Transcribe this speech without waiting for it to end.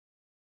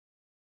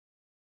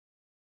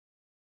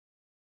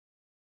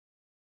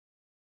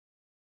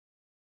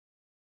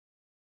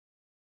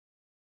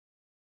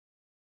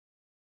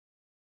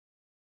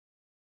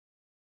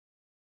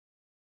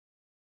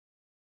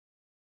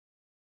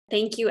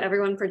Thank you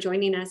everyone for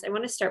joining us. I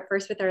want to start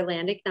first with our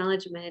land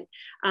acknowledgement.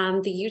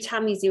 The Utah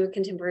Museum of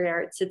Contemporary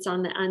Art sits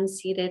on the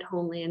unceded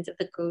homelands of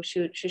the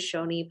Goshute,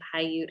 Shoshone,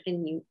 Paiute,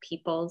 and Ute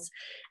peoples,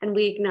 and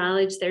we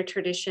acknowledge their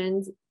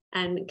traditions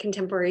and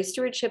contemporary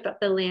stewardship of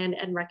the land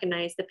and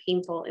recognize the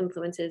painful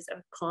influences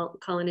of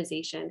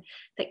colonization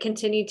that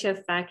continue to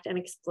affect and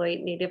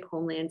exploit Native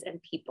homelands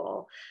and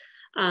people.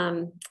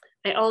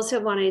 I also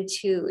wanted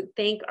to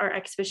thank our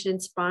exhibition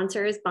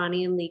sponsors,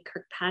 Bonnie and Lee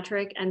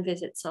Kirkpatrick and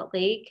Visit Salt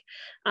Lake,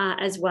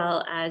 as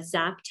well as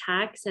Zap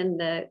Tax and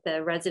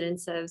the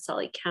residents of Salt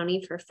Lake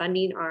County for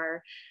funding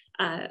our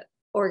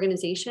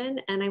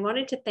organization. And I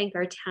wanted to thank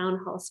our town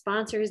hall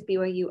sponsors,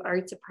 BYU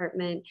Arts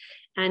Department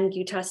and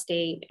Utah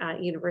State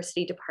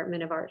University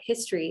Department of Art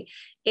History.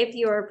 If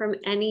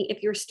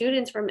you're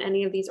students from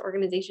any of these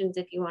organizations,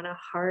 if you want to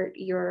heart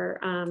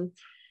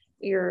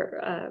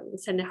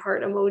send a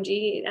heart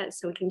emoji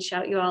so we can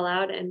shout you all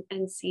out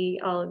and see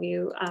all of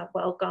you.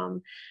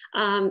 Welcome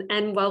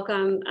and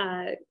welcome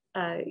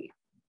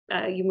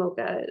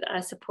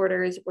UMOCA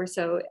supporters. We're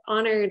so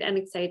honored and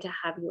excited to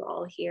have you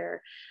all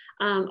here.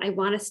 I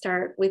want to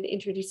start with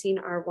introducing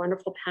our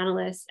wonderful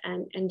panelists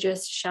and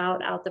just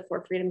shout out the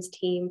For Freedoms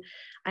team.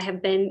 I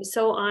have been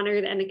so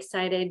honored and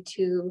excited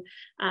to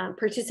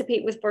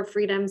participate with For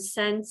Freedoms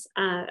since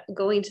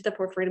going to the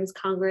For Freedoms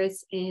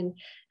Congress in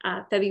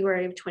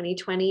February of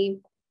 2020,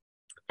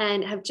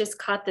 and have just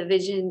caught the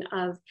vision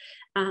of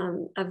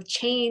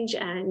change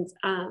and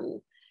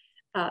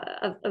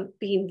of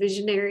being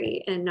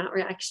visionary and not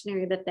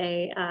reactionary that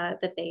they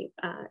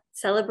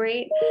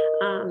celebrate,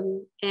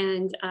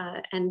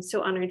 and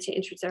so honored to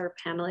introduce our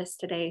panelists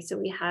today. So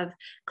we have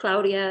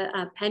Claudia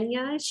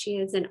Peña. She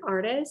is an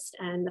artist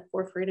and the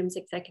For Freedoms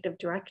executive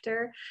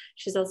director.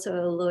 She's also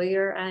a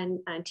lawyer and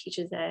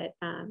teaches at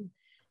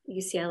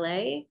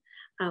UCLA.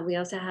 We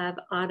also have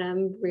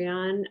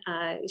Bryonn.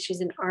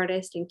 She's an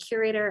artist and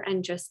curator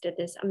and just did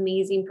this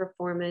amazing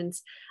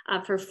performance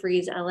for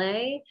Freeze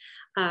LA.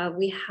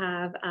 We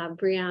have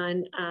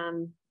Breon.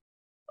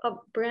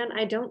 Breon,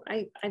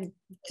 I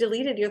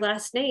deleted your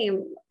last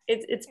name.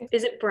 Is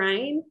it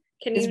Brian?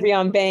 It's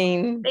Breon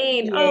Bain.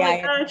 Bain. Oh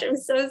my gosh, I'm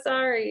so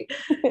sorry.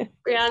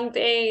 Breon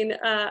Bain,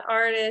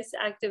 artist,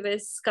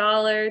 activist,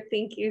 scholar.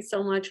 Thank you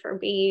so much for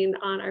being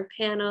on our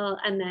panel.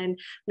 And then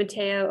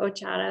Mateó,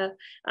 Ochoa,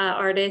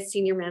 artist,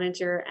 senior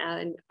manager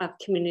of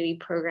community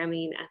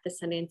programming at the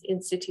Sundance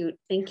Institute.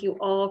 Thank you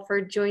all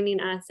for joining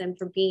us and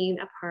for being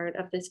a part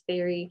of this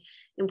very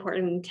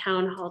important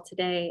town hall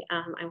today.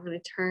 I want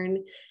to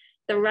turn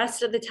the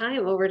rest of the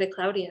time over to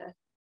Claudia.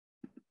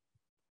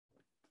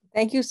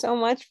 Thank you so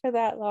much for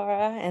that,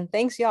 Laura. And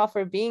thanks y'all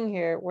for being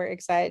here. We're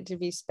excited to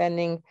be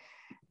spending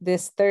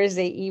this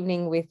Thursday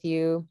evening with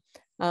you.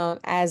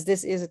 As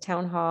this is a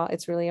town hall,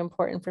 it's really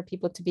important for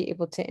people to be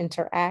able to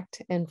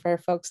interact and for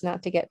folks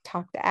not to get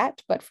talked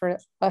at, but for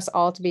us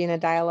all to be in a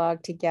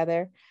dialogue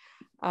together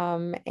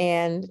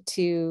and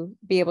to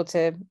be able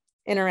to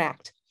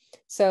interact.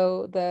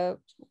 So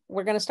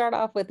we're going to start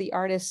off with the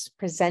artists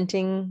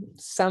presenting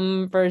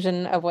some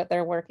version of what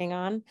they're working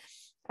on.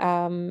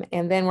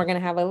 And then we're going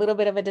to have a little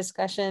bit of a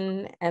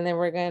discussion, and then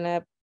we're going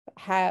to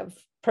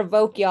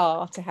provoke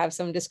y'all to have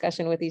some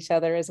discussion with each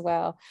other as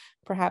well,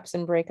 perhaps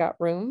in breakout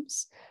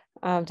rooms,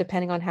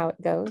 depending on how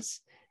it goes.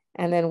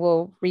 And then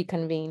we'll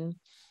reconvene.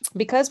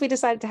 Because we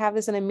decided to have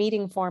this in a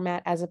meeting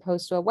format as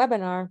opposed to a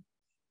webinar,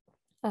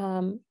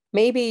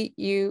 maybe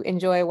you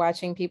enjoy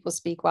watching people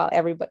speak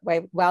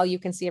while you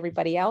can see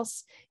everybody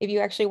else. If you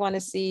actually want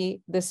to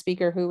see the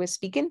speaker who is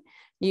speaking,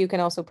 you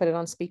can also put it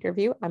on speaker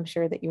view. I'm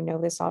sure that you know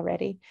this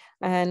already.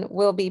 And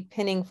we'll be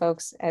pinning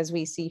folks as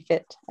we see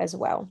fit as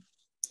well.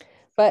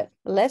 But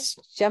let's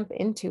jump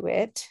into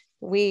it.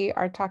 We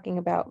are talking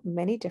about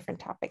many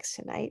different topics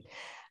tonight.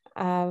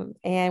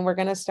 And we're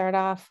going to start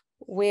off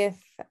with,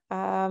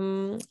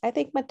 I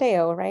think,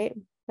 Mateó, right?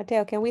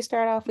 Mateó, can we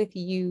start off with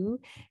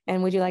you?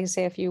 And would you like to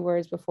say a few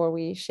words before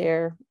we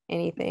share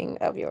anything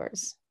of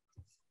yours?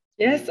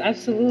 Yes,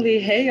 absolutely.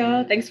 Hey,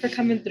 y'all. Thanks for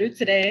coming through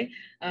today.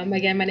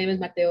 Again, my name is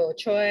Mateó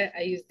Ochoa.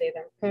 I use they,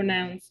 them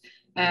pronouns.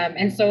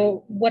 And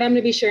so what I'm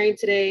going to be sharing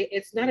today,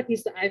 it's not a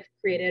piece that I've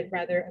created,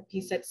 rather a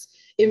piece that's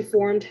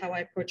informed how I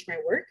approach my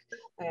work.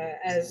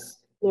 As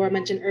Laura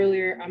mentioned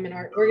earlier, I'm an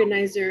art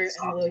organizer, and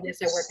although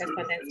yes, I work at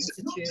Sundance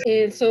Institute.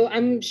 And so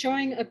I'm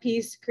showing a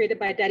piece created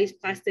by Daddy's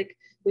Plastic,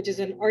 which is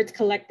an arts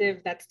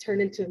collective that's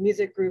turned into a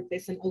music group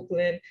based in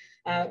Oakland.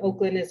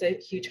 Oakland is a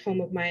huge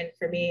home of mine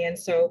for me. And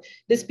so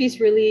this piece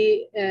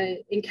really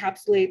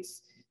encapsulates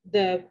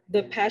the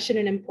passion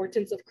and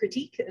importance of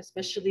critique,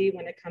 especially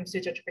when it comes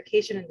to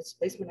gentrification and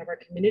displacement of our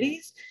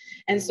communities.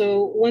 And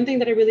so one thing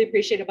that I really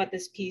appreciate about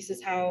this piece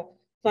is how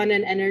fun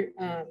and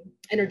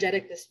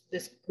energetic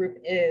this group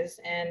is.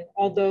 And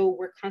although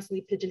we're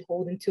constantly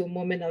pigeonholed into a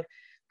moment of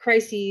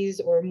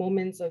crises or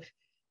moments of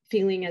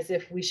feeling as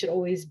if we should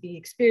always be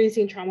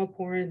experiencing trauma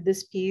porn,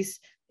 this piece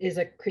is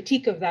a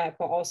critique of that,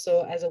 but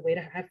also as a way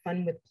to have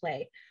fun with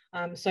play.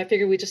 So I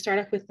figured we just start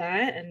off with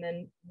that, and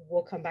then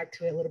we'll come back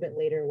to it a little bit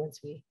later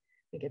once we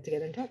get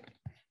together and talk.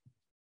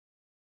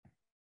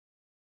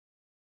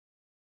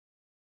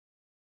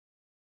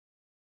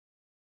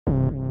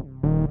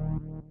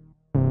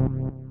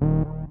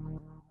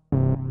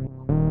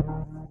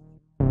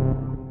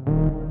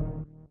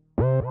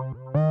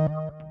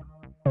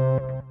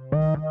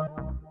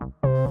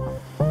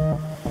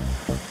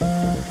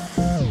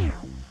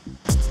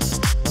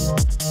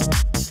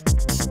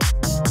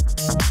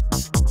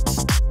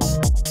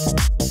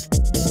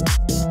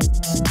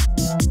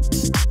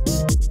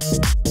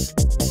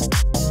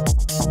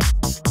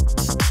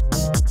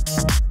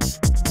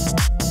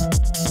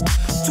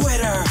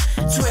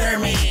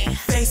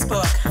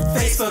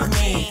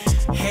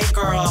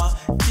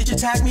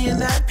 tag me in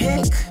that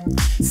pic.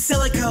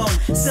 Silicon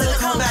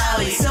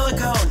Valley,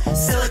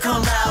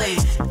 Silicon Valley.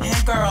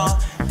 Hey girl,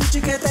 did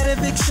you get that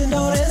eviction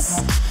notice?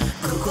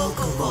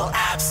 Google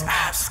apps,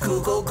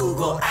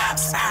 Google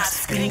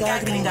apps, gringa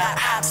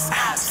apps.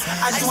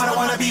 I just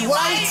wanna be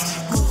white.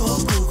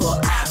 Google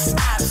apps,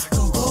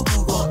 Google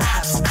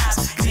apps,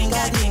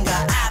 gringa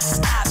apps.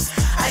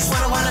 I just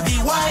wanna be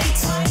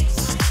white.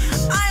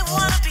 I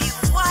wanna be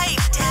white,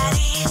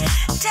 Daddy.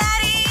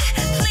 Daddy,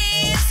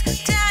 please.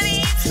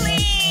 Daddy,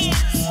 please.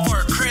 For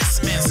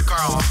Christmas,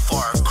 girl,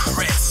 for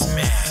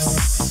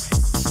Christmas.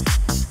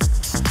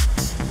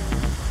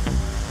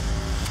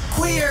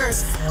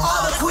 Queers,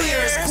 all the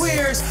queers,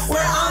 we're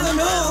on the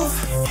move.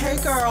 Hey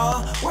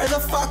girl, where the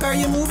fuck are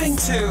you moving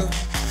to?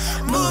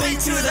 Moving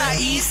to the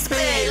East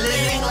Bay,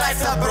 living life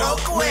the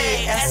broke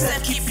way.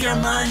 SF, keep your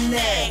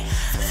money.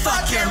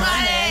 Fuck your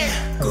money.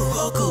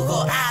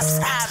 Google apps,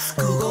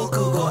 Google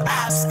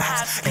apps,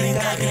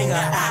 gringa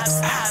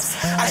apps.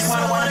 I just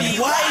wanna be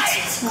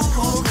white.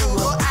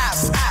 Google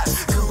apps,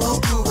 Google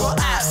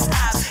apps,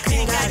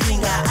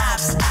 gringa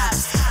apps.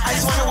 I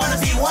just wanna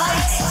be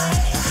white.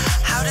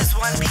 How does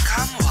one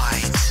become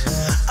white?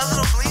 A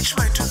little bleach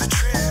might do the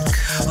trick.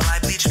 Will I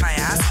bleach my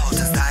asshole?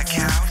 Does that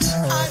count?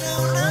 I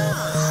don't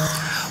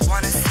know.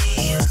 Wanna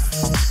see?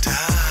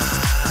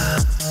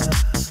 Duh.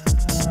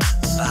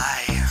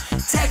 Bye.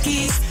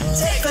 Techies,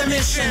 take the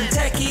mission.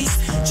 Techies,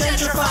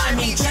 gentrify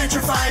me,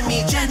 gentrify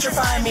me,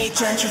 gentrify me,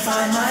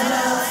 gentrify my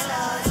love.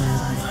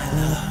 My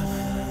love,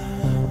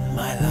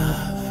 my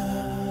love,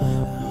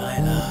 my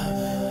love,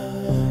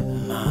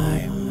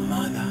 my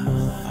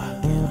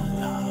motherfucking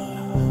love.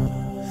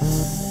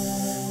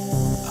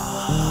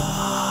 Bye.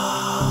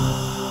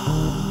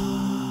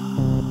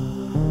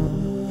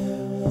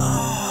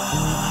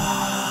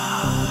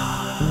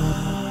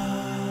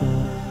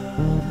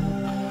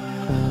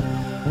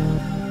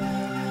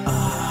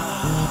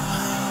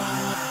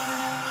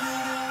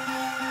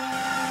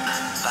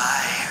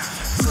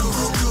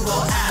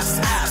 Google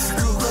apps,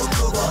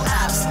 Google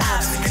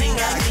apps,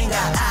 gringa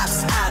apps.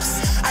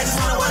 I just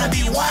wanna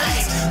be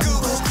white.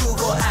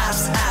 Google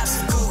apps,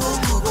 Google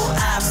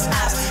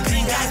apps,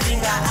 gringa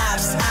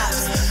apps.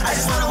 I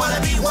just wanna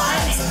be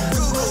white.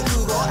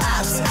 Google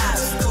apps,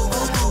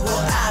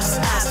 Google apps,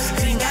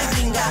 gringa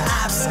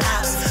apps.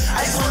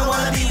 I just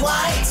wanna be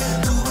white.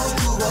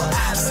 Google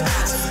apps,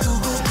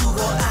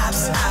 Google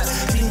apps,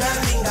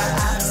 gringa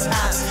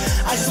apps.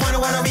 I just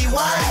wanna be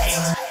white.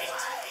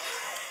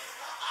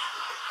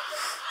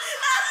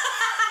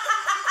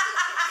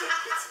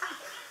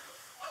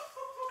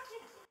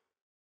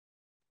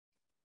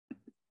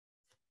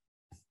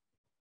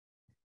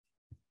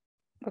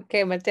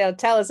 Okay, Mateó,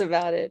 tell us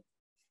about it.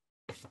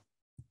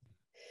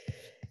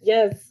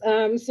 Yes,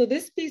 so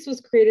this piece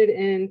was created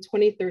in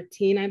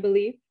 2013, I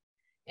believe,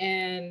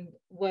 and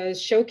was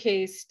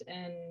showcased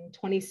in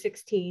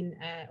 2016.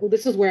 Well,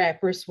 this is where I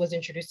first was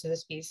introduced to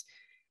this piece.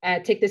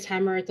 Take This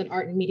Hammer, it's an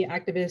art and media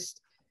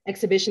activist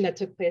exhibition that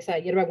took place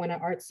at Yerba Buena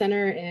Art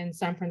Center in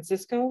San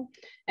Francisco.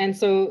 And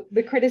so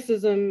the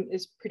criticism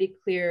is pretty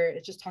clear.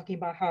 It's just talking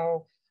about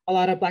how a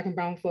lot of Black and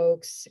brown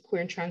folks,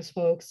 queer and trans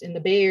folks in the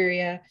Bay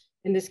Area,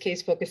 in this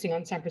case, focusing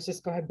on San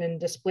Francisco, have been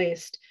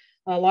displaced.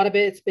 A lot of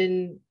it's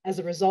been as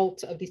a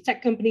result of these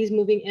tech companies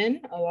moving in.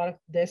 A lot of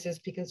this is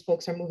because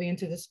folks are moving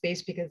into this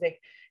space because they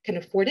can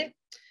afford it.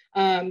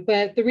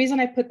 But the reason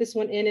I put this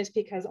one in is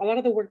because a lot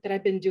of the work that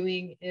I've been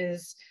doing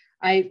is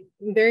I'm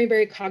very,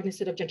 very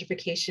cognizant of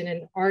gentrification,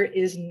 and art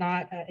is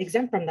not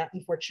exempt from that,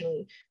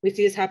 unfortunately. We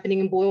see this happening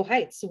in Boyle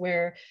Heights,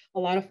 where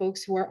a lot of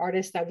folks who are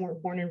artists that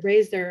weren't born and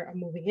raised there are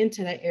moving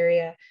into that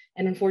area.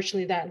 And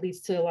unfortunately, that leads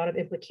to a lot of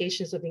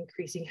implications of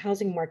increasing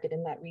housing market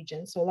in that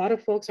region. So a lot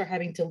of folks are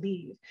having to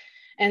leave.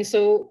 And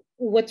so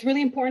what's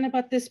really important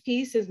about this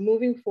piece is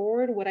moving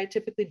forward, what I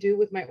typically do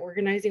with my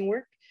organizing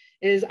work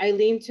is I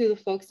lean to the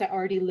folks that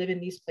already live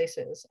in these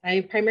places.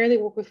 I primarily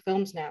work with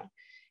films now.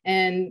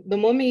 And the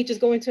moment you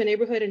just go into a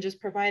neighborhood and just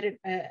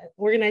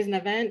organize an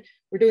event,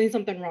 we're doing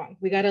something wrong.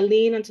 We got to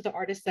lean onto the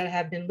artists that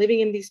have been living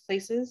in these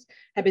places,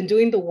 have been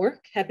doing the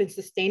work, have been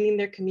sustaining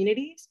their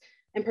communities,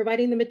 and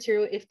providing the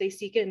material if they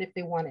seek it and if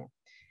they want it.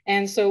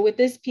 And so with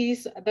this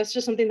piece, that's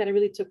just something that I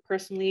really took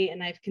personally,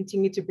 and I've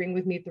continued to bring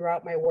with me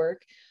throughout my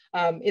work.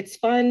 It's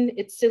fun,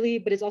 it's silly,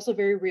 but it's also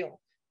very real.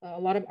 A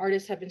lot of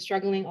artists have been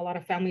struggling. A lot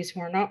of families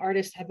who are not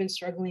artists have been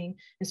struggling.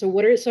 And so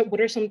what are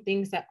some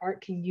things that art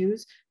can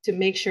use to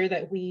make sure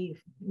that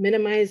we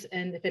minimize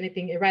and, if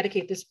anything,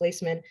 eradicate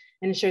displacement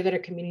and ensure that our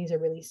communities are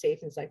really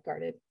safe and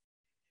safeguarded?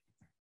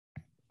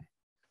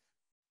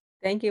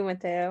 Thank you,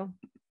 Mateó.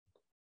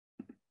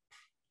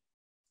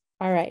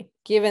 All right,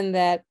 given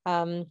that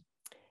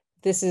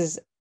this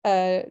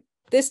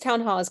town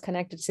hall is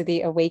connected to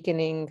the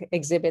Awakening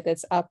exhibit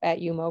that's up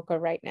at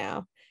UMOCA right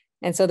now.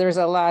 And so there's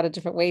a lot of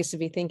different ways to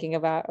be thinking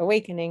about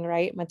awakening,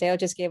 right? Mateó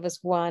just gave us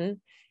one.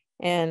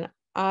 And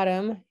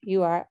Autumn,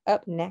 you are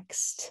up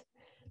next.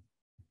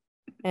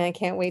 And I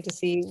can't wait to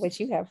see what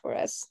you have for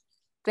us.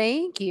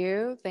 Thank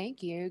you.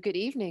 Thank you. Good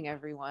evening,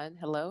 everyone.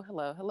 Hello,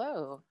 hello,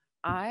 hello.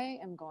 I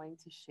am going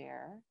to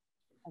share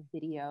a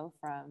video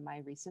from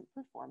my recent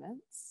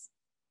performance.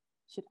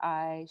 Should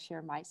I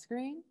share my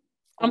screen?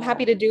 I'm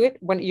happy to do it.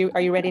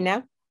 Are you ready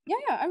now? Yeah,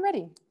 I'm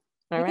ready.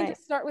 All we right. can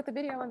just start with the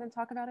video and then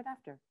talk about it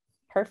after.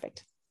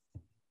 Perfect.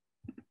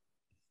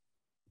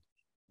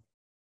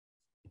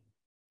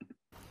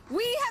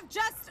 We have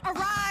just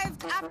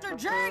arrived after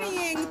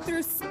journeying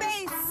through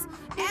space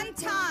and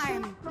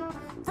time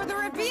for the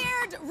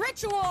revered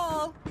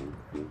ritual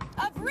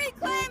of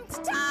reclaimed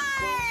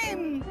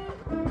time.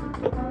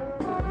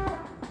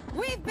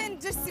 We've been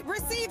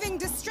receiving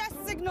distress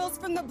signals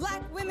from the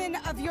Black women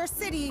of your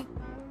city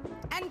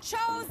and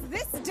chose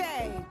this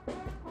day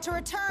to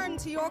return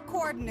to your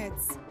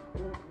coordinates.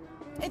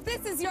 If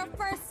this is your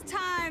first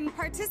time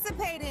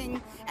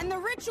participating in the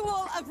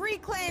ritual of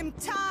reclaimed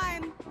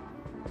time,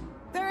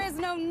 there is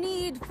no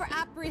need for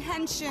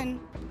apprehension.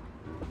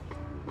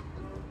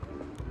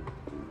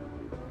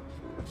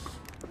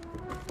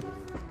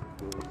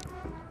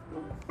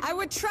 I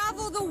would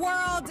travel the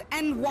world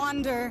and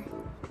wander,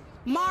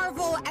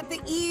 marvel at the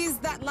ease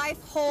that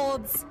life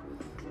holds,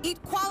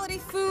 eat quality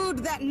food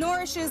that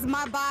nourishes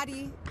my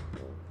body.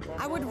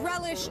 I would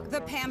relish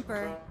the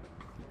pamper,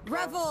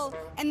 revel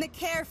in the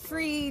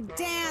carefree,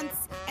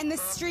 dance in the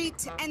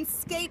street, and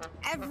skate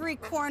every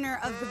corner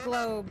of the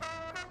globe.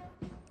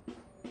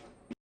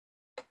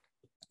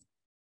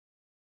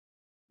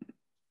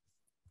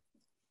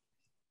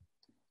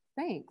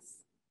 Thanks.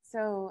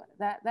 So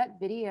that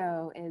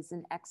video is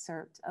an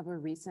excerpt of a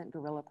recent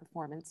guerrilla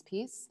performance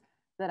piece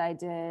that I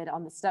did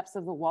on the steps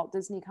of the Walt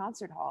Disney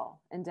Concert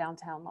Hall in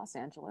downtown Los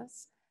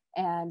Angeles.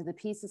 And the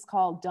piece is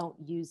called Don't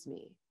Use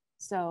Me.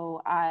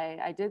 So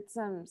I did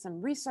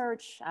some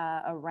research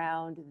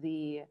around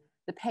the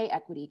pay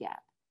equity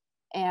gap.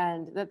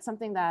 And that's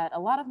something that a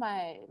lot of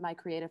my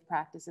creative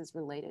practice is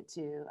related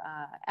to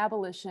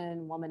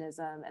abolition,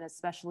 womanism, and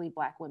especially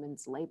Black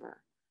women's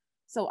labor.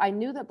 So I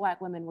knew that Black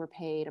women were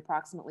paid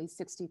approximately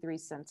 63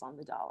 cents on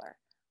the dollar,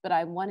 but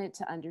I wanted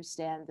to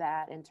understand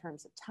that in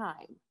terms of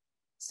time.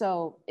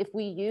 So if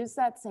we use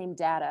that same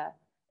data,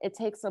 it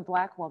takes a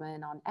Black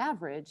woman on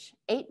average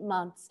 8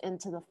 months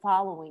into the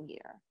following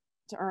year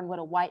to earn what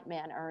a white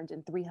man earned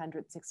in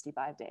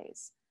 365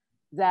 days.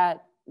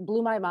 That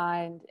blew my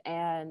mind,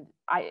 and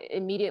I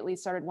immediately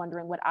started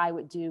wondering what I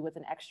would do with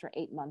an extra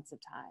 8 months of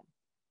time.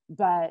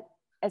 But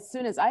as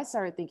soon as I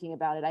started thinking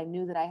about it, I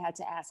knew that I had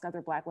to ask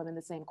other Black women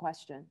the same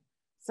question.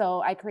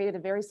 So I created a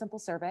very simple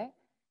survey,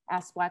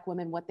 asked Black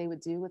women what they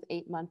would do with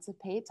 8 months of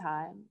paid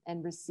time,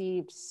 and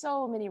received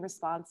so many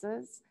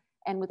responses.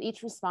 And with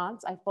each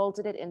response, I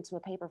folded it into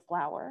a paper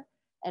flower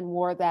and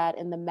wore that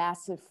in the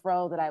massive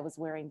fro that I was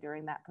wearing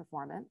during that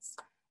performance.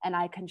 And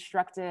I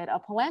constructed a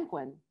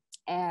palanquin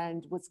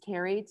and was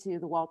carried to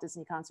the Walt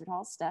Disney Concert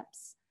Hall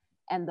steps.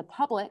 And the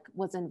public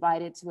was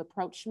invited to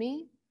approach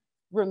me,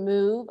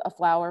 remove a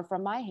flower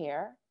from my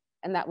hair.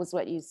 And that was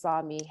what you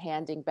saw me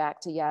handing back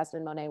to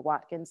Yasmin Monet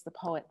Watkins, the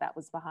poet that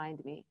was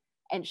behind me.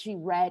 And she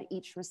read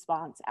each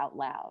response out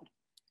loud.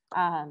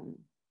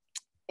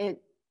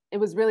 It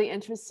was really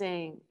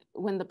interesting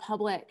when the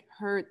public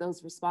heard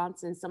those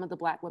responses. Some of the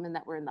Black women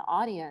that were in the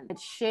audience had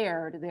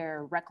shared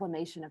their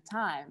reclamation of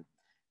time.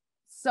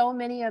 So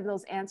many of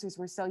those answers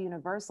were so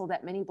universal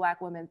that many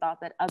Black women thought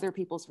that other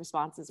people's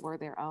responses were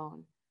their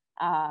own.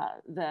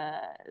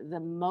 The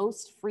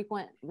most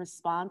frequent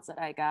response that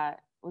I got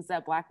was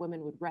that Black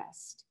women would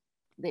rest.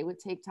 They would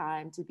take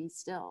time to be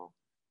still.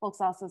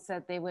 Folks also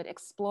said they would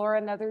explore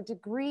another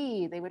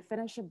degree. They would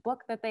finish a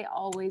book that they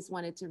always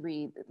wanted to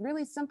read.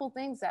 Really simple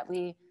things that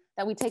we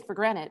take for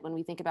granted when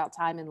we think about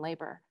time and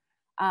labor.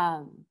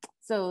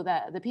 So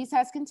the piece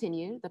has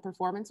continued. The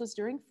performance was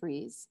during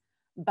Freeze,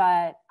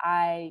 but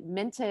I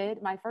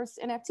minted my first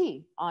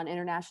NFT on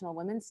International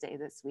Women's Day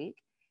this week.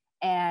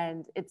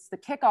 And it's the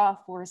kickoff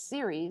for a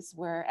series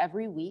where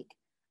every week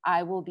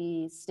I will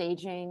be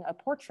staging a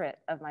portrait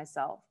of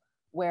myself,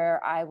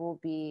 where I will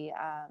be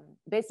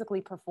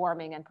basically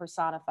performing and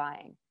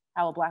personifying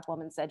how a Black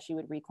woman said she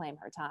would reclaim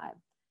her time.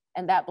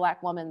 And that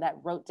Black woman that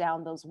wrote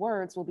down those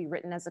words will be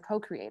written as a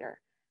co-creator,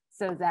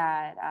 so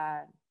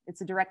that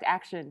it's a direct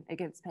action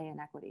against pay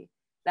inequity.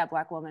 That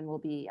Black woman will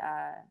be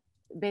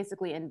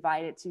basically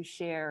invited to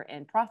share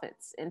in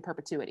profits in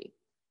perpetuity.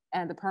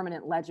 And the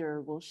permanent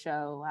ledger will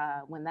show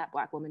when that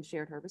Black woman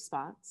shared her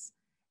response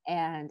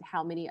and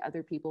how many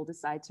other people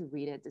decide to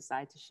read it,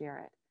 decide to share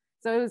it.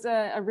 So it was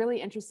a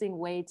really interesting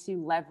way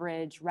to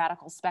leverage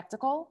radical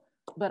spectacle,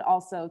 but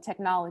also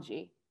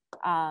technology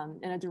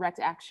in a direct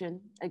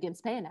action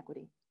against pay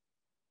inequity.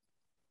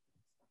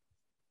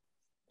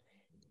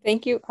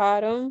 Thank you,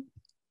 Autumn.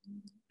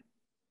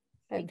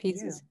 That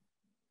piece is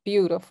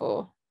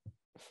beautiful,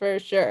 for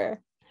sure.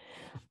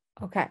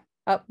 Okay,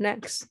 up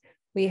next,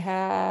 we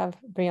have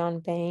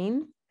Bryonn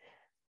Bain.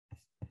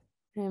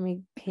 Let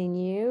me pin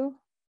you.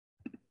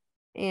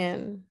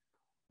 And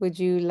would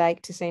you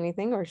like to say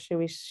anything, or should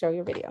we show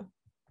your video?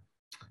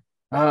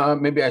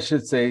 Maybe I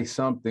should say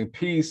something.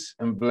 Peace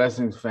and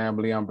blessings,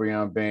 family. I'm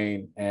Bryonn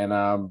Bain, and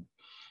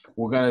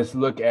we're gonna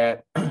look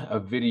at a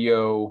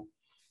video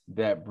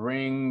that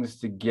brings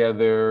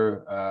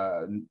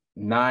together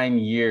 9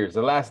 years,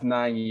 the last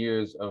 9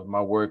 years of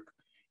my work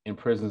in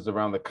prisons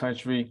around the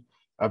country.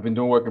 I've been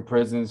doing work in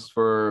prisons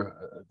for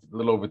a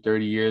little over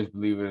 30 years,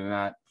 believe it or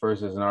not,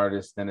 first as an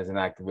artist, then as an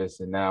activist,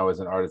 and now as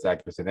an artist,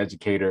 activist, and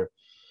educator.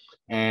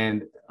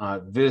 And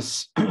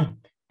this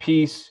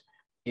piece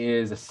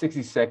is a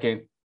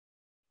 60-second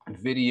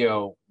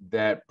video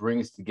that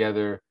brings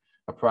together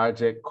a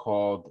project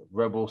called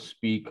Rebel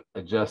Speak,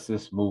 a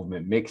Justice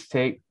Movement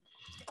mixtape.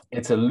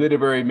 It's a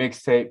literary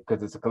mixtape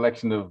because it's a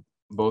collection of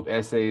both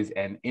essays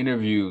and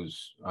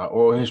interviews,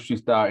 oral history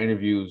style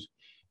interviews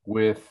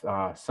with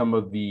some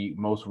of the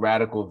most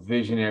radical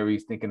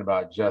visionaries thinking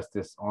about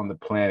justice on the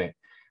planet.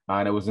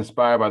 And it was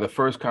inspired by the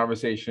first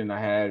conversation I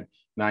had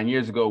 9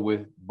 years ago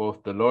with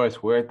both Dolores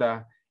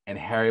Huerta and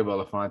Harry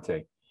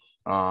Belafonte,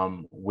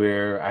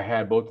 where I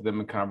had both of them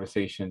in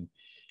conversation,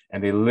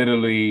 and they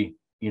literally,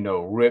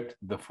 ripped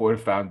the Ford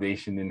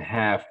Foundation in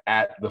half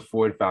at the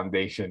Ford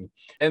Foundation.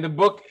 And the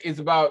book is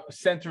about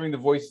centering the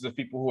voices of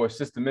people who are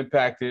system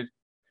impacted,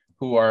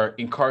 who are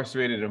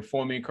incarcerated and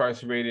formerly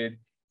incarcerated,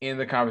 in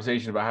the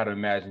conversation about how to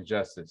imagine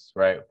justice,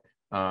 right?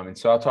 And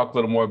so I'll talk a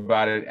little more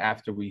about it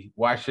after we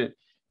watch it,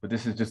 but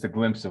this is just a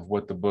glimpse of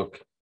what the book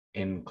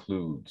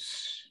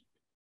includes.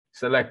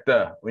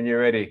 Selecta, when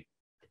you're ready.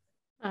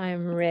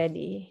 I'm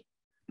ready.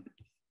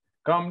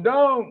 Come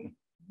down.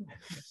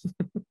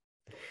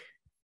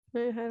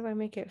 How do I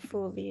make it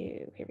full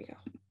view? Here we go.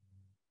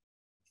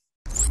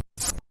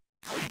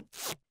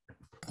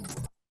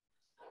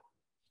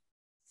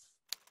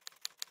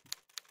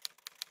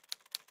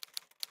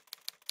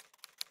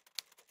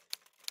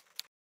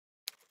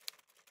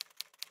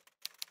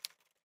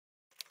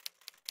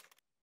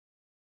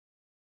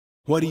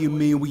 What do you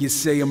mean when you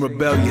say I'm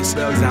rebellious?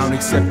 Cause I don't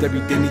accept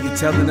everything that you're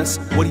telling us.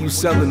 What are you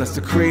selling us? The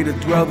creator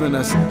dwell in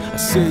us. I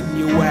sit in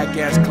your whack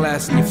ass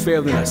class and you're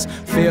failing us.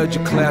 Failed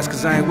your class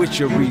cause I ain't with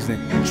your reasoning.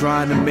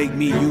 Trying to make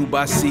me you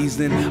by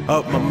seasoning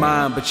up my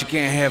mind, but you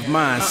can't have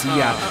mine. See,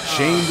 I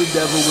shame the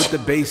devil with the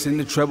bass and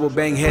the treble.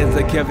 Bang heads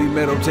like heavy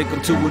metal, take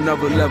them to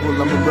another level.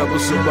 I'm a rebel,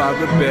 so I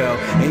rebel.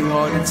 Ain't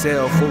hard to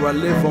tell, for I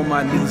live on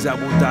my knees, I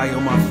will die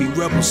on my feet.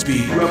 Rebel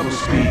speed, rebel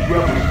speed,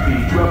 rebel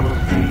speed, rebel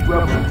speed,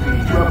 rebel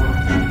speed, rebel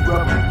speed.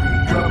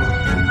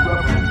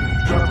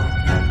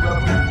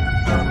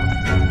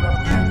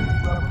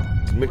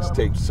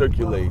 Mixtape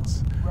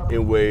circulates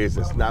in ways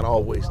that's not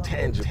always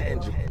tangible,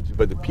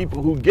 but the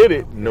people who get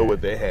it know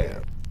what they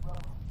have.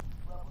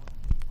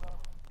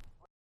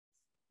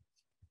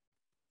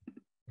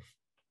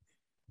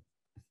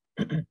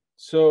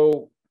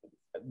 So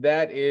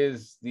that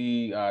is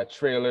the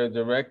trailer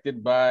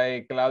directed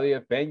by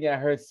Claudia Peña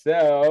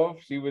herself.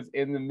 She was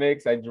in the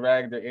mix. I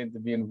dragged her in to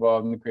be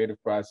involved in the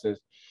creative process.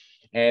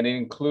 And it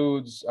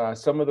includes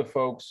some of the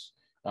folks,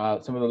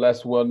 some of the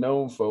less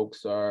well-known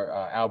folks are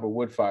Albert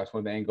Woodfox,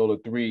 one of the Angola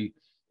Three,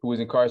 who was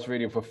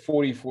incarcerated for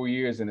 44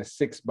 years in a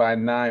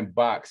 6x9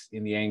 box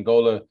in the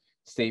Angola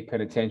State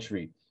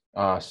Penitentiary.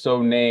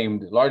 So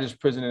named, largest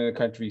prison in the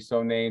country,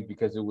 so named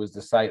because it was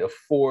the site of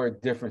 4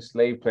 different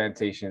slave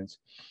plantations.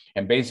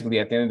 And basically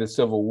at the end of the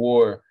Civil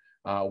War,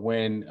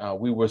 when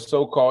we were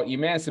so-called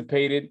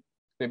emancipated,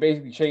 they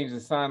basically changed the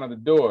sign on the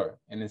door.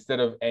 And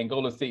instead of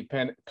Angola State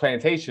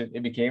Plantation,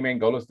 it became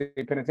Angola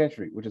State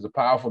Penitentiary, which is a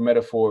powerful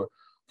metaphor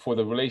for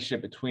the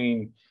relationship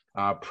between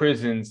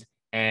prisons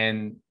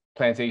and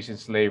plantation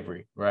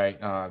slavery,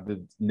 right?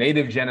 The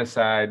native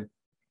genocide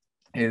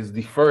is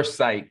the first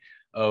site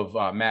of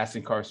mass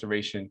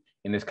incarceration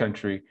in this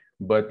country,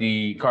 but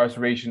the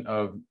incarceration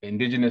of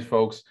indigenous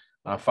folks,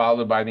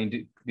 followed by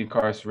the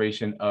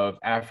incarceration of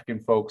African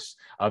folks,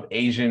 of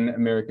Asian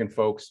American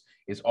folks,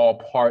 is all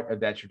part of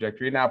that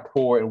trajectory, not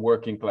poor and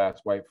working class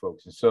white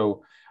folks. And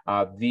so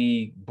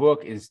the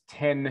book is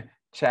 10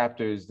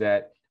 chapters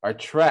that are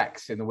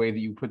tracks in the way that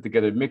you put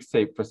together a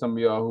mixtape. For some of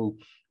y'all who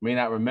may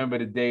not remember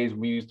the days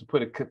we used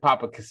to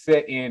pop a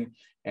cassette in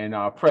and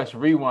press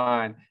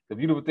rewind. The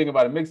beautiful thing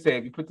about a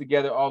mixtape, you put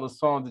together all the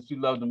songs that you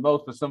love the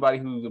most for somebody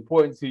who's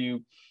important to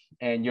you,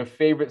 and your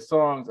favorite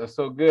songs are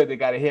so good, they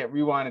got to hit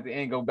rewind at the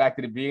end, go back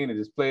to the beginning, and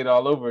just play it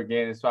all over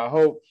again. And so I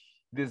hope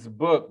this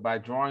book, by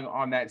drawing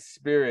on that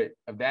spirit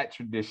of that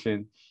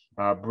tradition,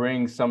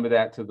 brings some of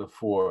that to the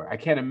fore. I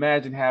can't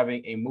imagine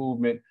having a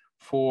movement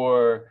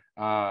for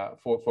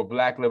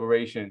Black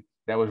liberation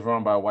that was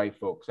run by white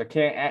folks. I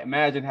can't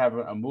imagine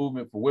having a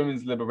movement for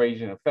women's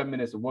liberation, a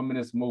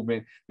womanist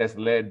movement that's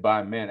led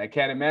by men. I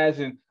can't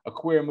imagine a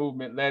queer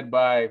movement led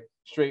by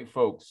straight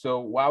folks. So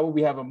why would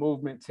we have a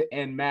movement to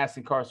end mass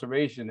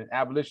incarceration, an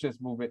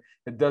abolitionist movement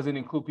that doesn't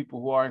include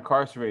people who are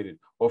incarcerated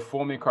or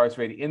formerly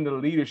incarcerated in the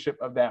leadership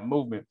of that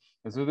movement?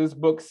 And so this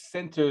book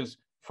centers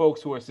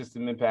folks who are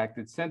system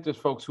impacted, centers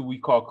folks who we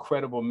call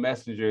credible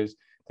messengers,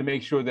 to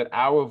make sure that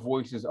our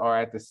voices are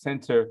at the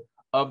center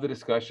of the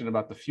discussion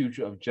about the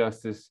future of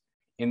justice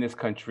in this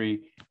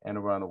country and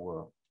around the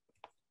world.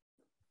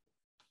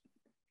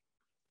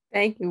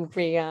 Thank you,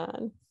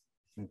 Bryonn.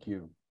 Thank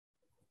you.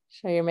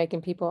 Sure, you're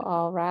making people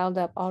all riled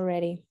up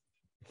already.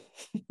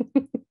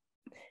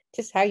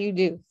 Just how you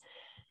do.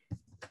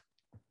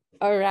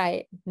 All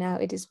right, now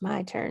it is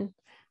my turn.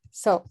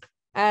 So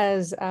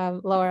as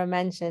Laura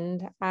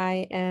mentioned,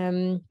 I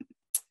am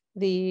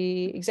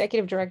the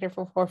executive director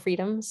for Four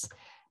Freedoms,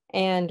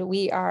 and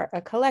we are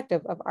a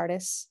collective of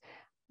artists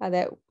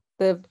that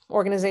the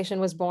organization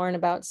was born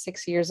about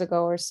 6 years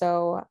ago or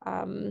so.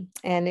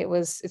 And it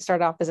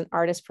started off as an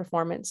artist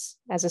performance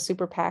as a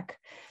super PAC.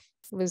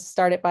 It was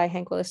started by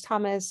Hank Willis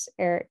Thomas,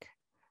 Eric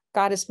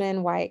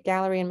Gottesman, Wyatt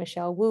Gallery, and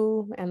Michelle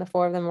Wu. And the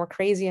four of them were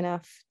crazy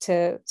enough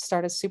to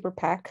start a super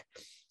PAC.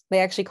 They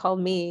actually called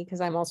me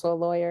because I'm also a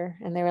lawyer,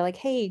 and they were like,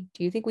 hey,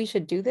 do you think we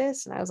should do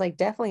this? And I was like,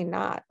 definitely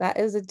not. That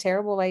is a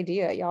terrible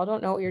idea. Y'all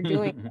don't know what you're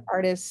doing.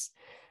 Artists,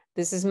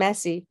 this is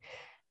messy.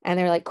 And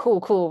they were like,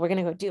 cool, we're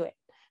going to go do it.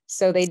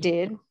 So they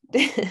did.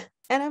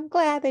 And I'm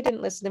glad they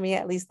didn't listen to me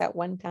at least that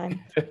one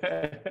time.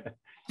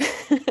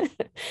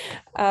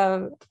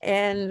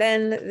 And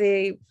then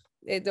the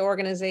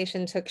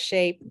organization took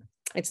shape.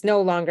 It's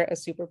no longer a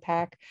super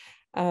PAC.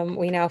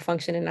 We now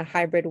function in a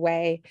hybrid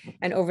way.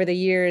 And over the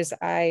years,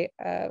 I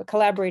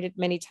collaborated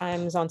many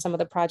times on some of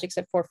the projects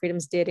that Four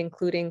Freedoms did,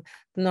 including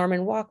the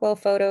Norman Rockwell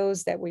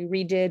photos that we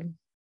redid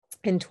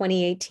in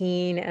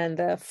 2018, and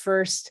the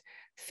first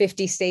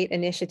 50-state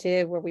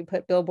initiative where we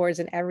put billboards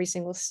in every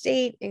single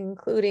state,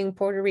 including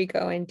Puerto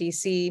Rico and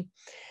DC.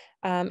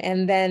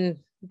 And then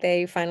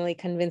they finally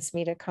convinced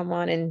me to come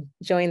on and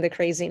join the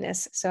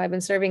craziness. So I've been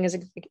serving as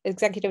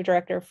executive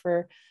director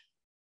for,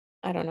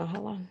 I don't know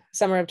how long,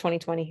 summer of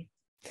 2020.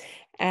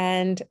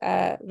 And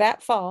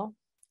that fall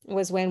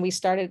was when we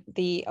started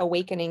the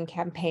Awakening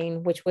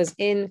campaign, which was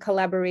in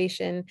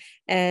collaboration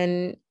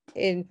and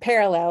in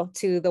parallel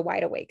to the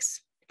Wide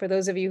Awakes. For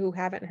those of you who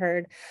haven't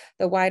heard,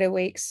 the Wide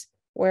Awakes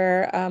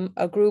were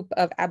a group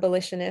of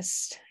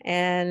abolitionists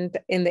and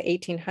in the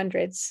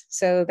 1800s.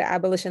 So the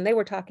abolition they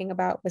were talking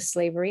about was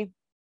slavery.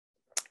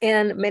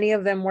 And many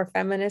of them were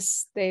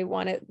feminists. They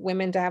wanted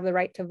women to have the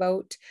right to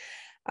vote.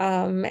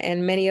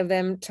 And many of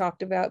them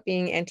talked about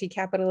being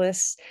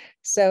anti-capitalists.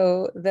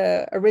 So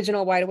the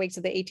original Wide Awakes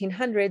of the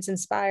 1800s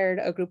inspired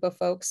a group of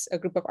folks, a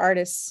group of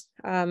artists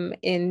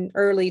in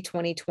early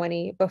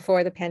 2020,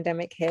 before the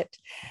pandemic hit.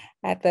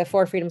 At the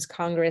Four Freedoms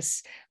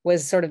Congress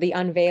was sort of the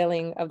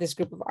unveiling of this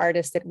group of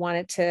artists that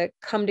wanted to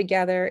come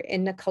together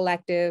in a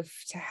collective,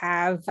 to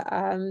have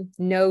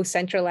no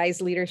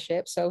centralized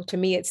leadership. So to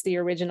me, it's the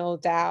original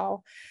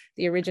DAO,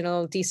 the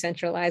original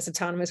decentralized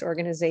autonomous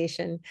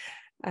organization.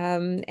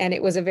 And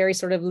it was a very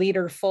sort of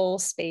leaderful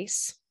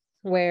space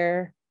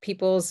where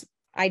people's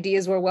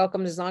ideas were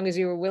welcomed as long as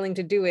you were willing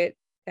to do it.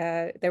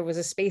 There was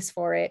a space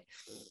for it.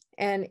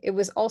 And it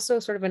was also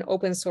sort of an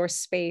open source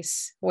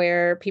space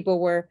where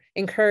people were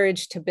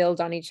encouraged to build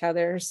on each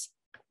other's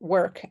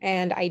work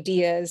and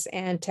ideas,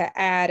 and to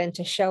add and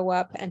to show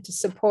up and to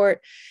support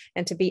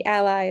and to be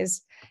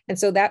allies. And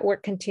so that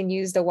work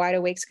continues. The Wide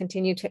Awakes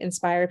continue to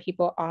inspire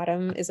people.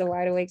 Autumn is a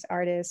Wide Awakes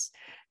artist.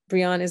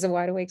 Bryonn is a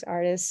Wide Awakes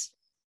artist.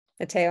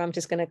 Mateó, I'm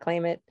just going to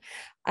claim it.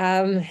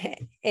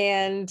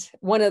 And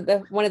one of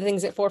the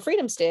things that Four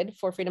Freedoms did,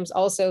 Four Freedoms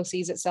also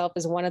sees itself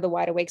as one of the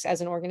Wide Awakes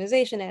as an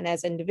organization and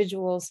as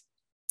individuals.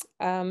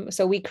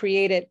 So we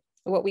created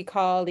what we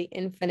call the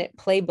Infinite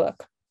Playbook.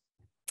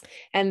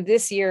 And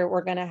this year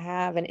we're going to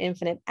have an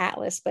Infinite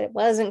Atlas, but it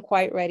wasn't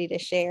quite ready to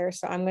share.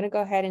 So I'm going to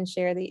go ahead and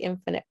share the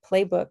Infinite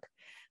Playbook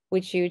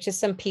with you, just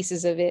some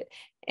pieces of it.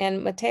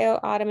 And Mateó,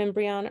 Autumn, and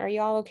Bryonn, are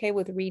y'all okay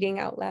with reading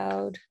out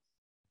loud?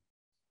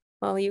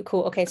 All you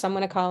cool. Okay, so I'm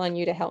going to call on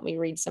you to help me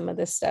read some of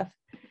this stuff,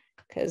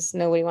 because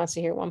nobody wants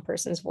to hear one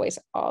person's voice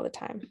all the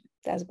time.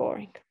 That's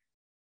boring.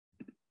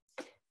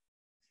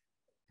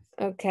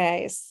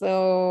 Okay,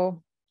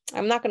 so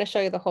I'm not going to show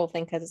you the whole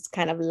thing because it's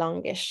kind of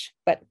longish,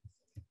 but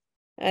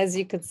as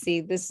you can see,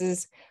 this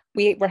is,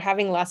 we're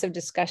having lots of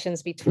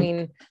discussions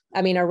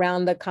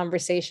around the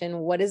conversation.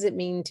 What does it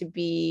mean to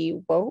be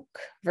woke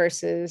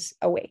versus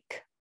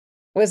awake?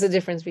 What's the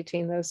difference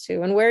between those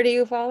two? And where do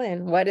you fall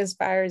in? What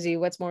inspires you?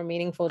 What's more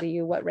meaningful to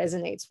you? What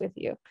resonates with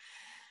you?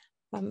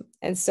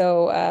 And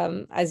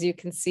so as you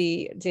can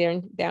see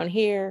down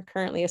here,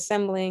 currently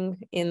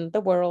assembling in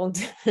the world,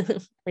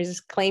 we're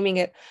just claiming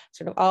it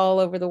sort of all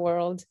over the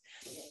world.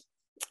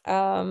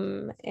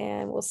 And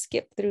we'll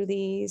skip through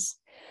these.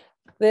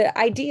 The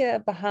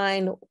idea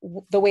behind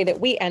the way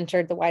that we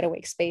entered the Wide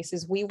Awake space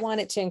is we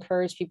wanted to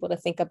encourage people to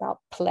think about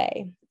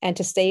play and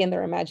to stay in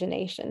their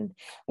imagination.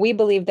 We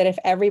believe that if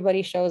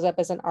everybody shows up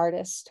as an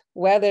artist,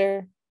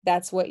 whether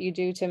that's what you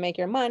do to make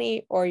your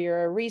money, or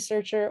you're a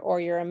researcher, or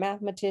you're a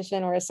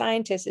mathematician or a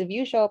scientist, if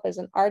you show up as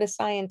an artist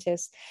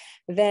scientist,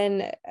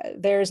 then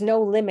there's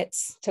no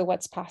limits to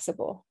what's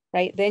possible,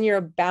 right? Then you're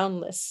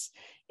boundless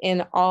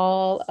in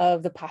all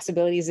of the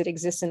possibilities that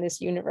exist in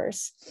this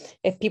universe.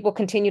 If people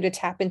continue to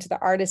tap into the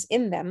artist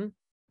in them,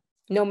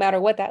 no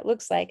matter what that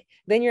looks like,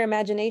 then your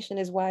imagination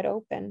is wide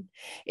open.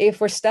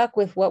 If we're stuck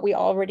with what we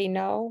already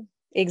know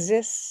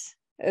exists,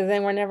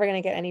 then we're never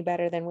going to get any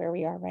better than where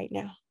we are right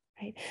now.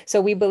 Right?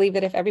 So we believe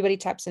that if everybody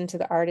taps into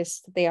the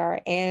artists that they are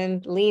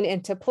and lean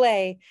into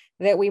play,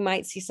 that we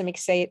might see some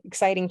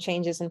exciting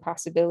changes and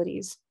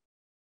possibilities.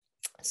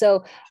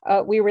 So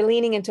we were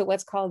leaning into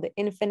what's called the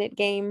infinite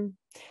game.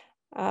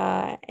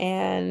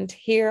 And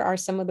here are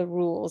some of the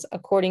rules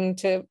according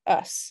to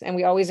us. And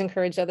we always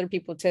encourage other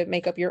people to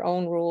make up your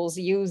own rules,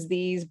 use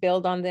these,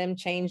 build on them,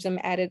 change them,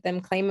 edit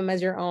them, claim them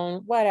as your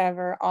own,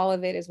 whatever, all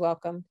of it is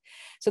welcome.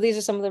 So these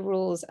are some of the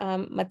rules.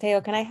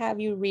 Mateó, can I have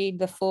you read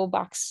the full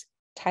box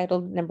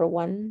titled number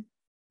 1?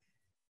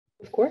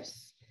 Of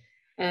course.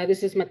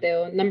 This is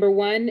Mateó. Number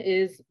 1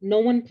 is no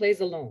one plays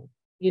alone.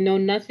 You know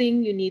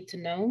nothing you need to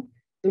know.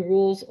 The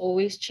rules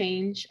always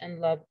change and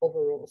love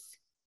overrules.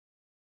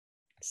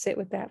 Sit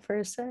with that for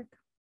a sec.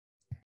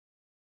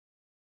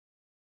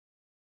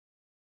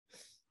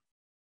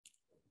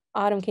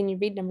 Autumn, can you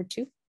read number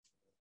 2?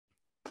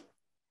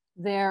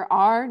 There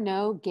are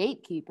no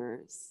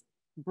gatekeepers.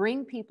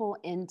 Bring people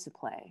into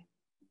play.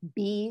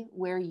 Be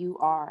where you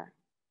are.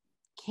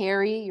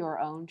 Carry your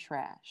own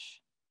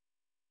trash.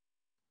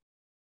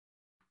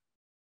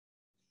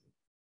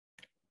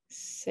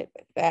 Sit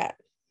with that.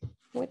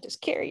 What does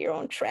carry your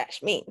own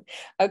trash mean?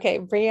 Okay,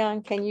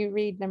 Bryonn, can you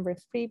read number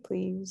 3,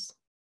 please?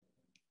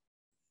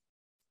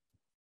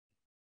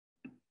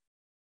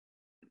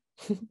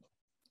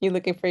 You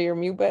looking for your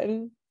mute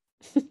button?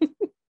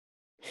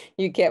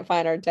 You can't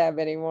find our tab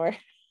anymore.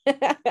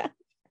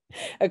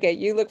 Okay,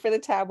 you look for the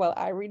tab while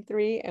I read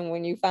 3, and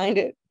when you find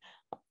it,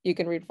 you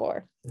can read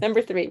 4.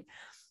 Number 3,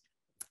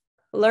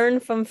 learn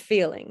from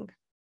feeling.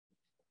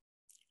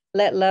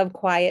 Let love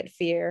quiet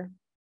fear.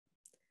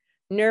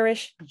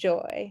 Nourish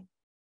joy.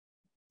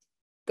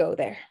 Go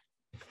there.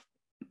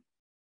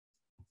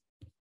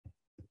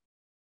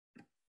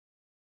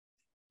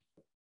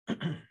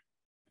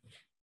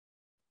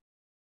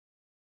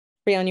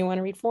 Breon, you want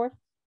to read 4?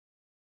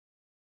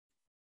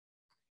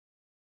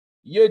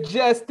 You're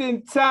just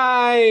in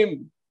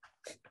time.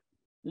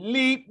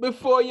 Leap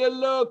before you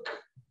look.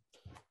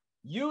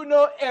 You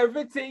know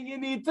everything you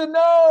need to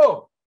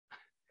know.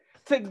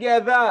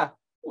 Together,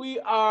 we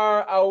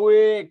are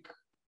awake.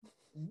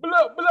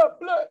 Blah, blah,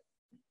 blah.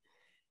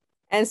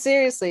 And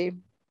seriously,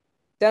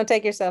 don't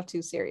take yourself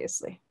too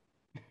seriously.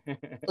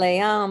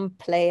 Play on,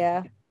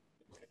 playa.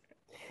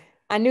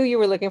 I knew you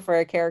were looking for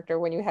a character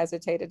when you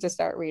hesitated to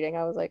start reading.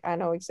 I was like, I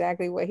know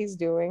exactly what he's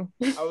doing.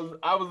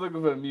 I was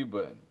looking for the mute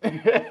button.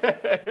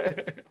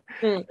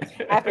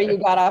 After you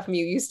got off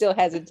mute, you still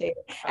hesitated.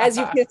 As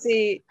you can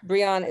see,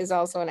 Bryonn is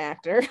also an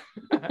actor.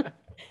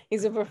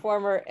 He's a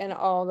performer in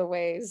all the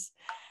ways.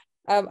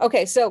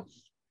 Okay, so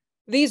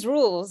these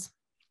rules,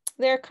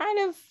 they're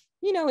kind of,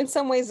 you know, in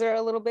some ways they're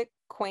a little bit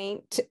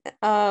quaint,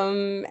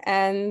 and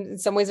in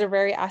some ways they're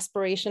very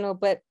aspirational,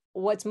 but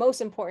what's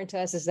most important to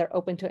us is they're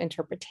open to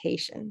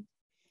interpretation,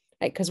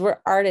 right? Because we're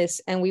artists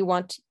and we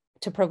want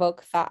to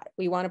provoke thought.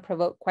 We want to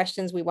provoke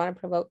questions. We want to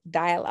provoke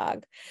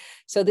dialogue.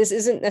 So this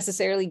isn't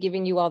necessarily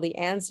giving you all the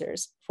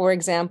answers. For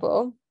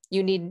example,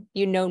 you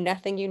know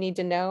nothing you need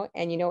to know,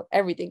 and you know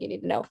everything you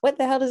need to know. What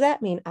the hell does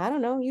that mean? I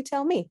don't know. You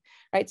tell me,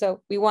 right?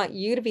 So we want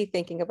you to be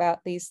thinking about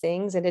these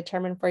things and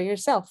determine for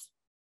yourself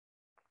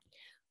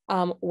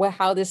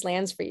how this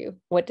lands for you,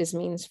 what this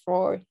means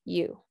for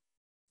you.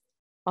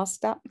 I'll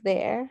stop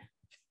there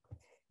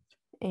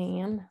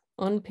and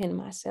unpin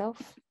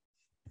myself.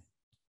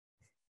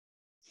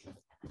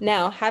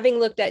 Now, having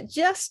looked at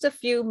just a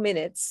few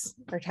minutes,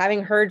 or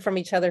having heard from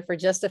each other for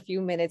just a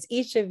few minutes,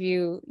 each of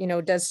you, you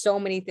know, does so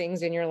many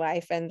things in your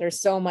life, and there's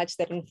so much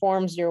that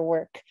informs your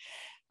work.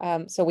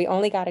 So we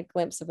only got a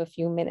glimpse of a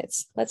few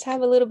minutes. Let's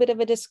have a little bit of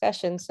a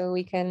discussion so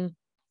we can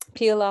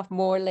peel off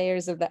more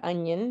layers of the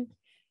onion,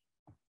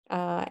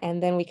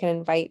 and then we can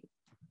invite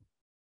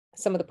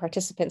some of the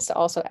participants to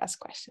also ask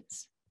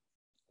questions.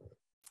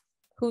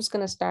 Who's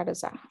going to start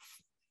us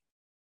off?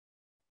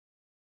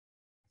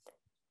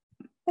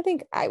 I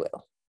think I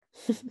will.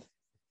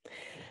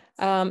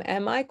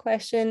 And my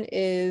question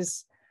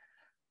is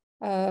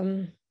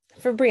for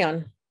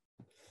Bryonn.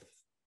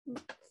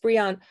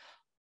 Bryonn,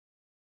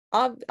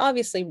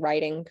 obviously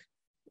writing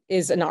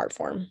is an art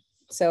form.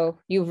 So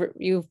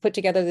you've put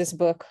together this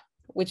book,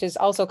 which is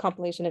also a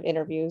compilation of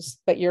interviews,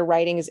 but your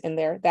writing is in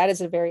there. That is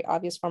a very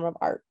obvious form of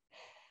art.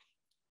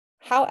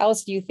 How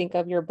else do you think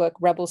of your book,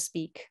 Rebel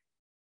Speak,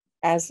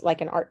 as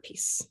like an art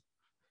piece?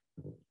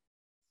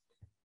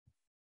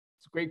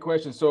 It's a great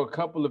question. So a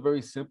couple of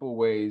very simple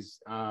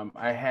ways.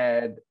 I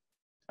had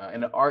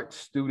an art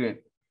student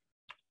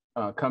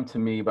come to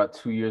me about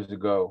 2 years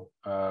ago,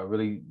 a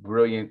really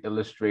brilliant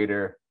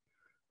illustrator,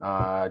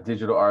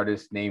 digital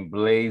artist named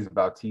Blaze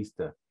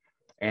Bautista.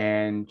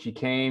 And she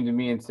came to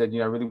me and said, you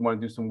know, I really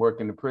want to do some work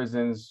in the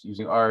prisons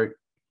using art.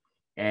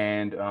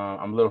 And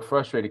I'm a little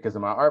frustrated because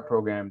in my art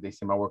program, they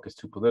say my work is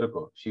too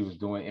political. She was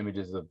doing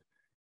images of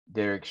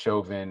Derek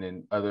Chauvin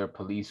and other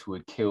police who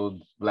had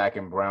killed Black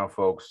and brown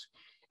folks,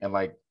 and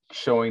like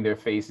showing their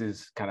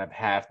faces kind of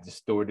half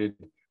distorted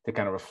to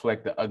kind of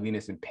reflect the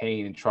ugliness and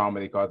pain and trauma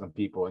they cause on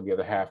people, and the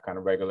other half kind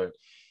of regular.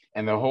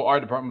 And the whole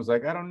art department was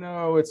like, I don't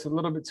know, it's a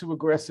little bit too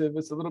aggressive.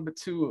 It's a little bit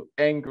too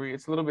angry.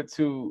 It's a little bit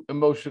too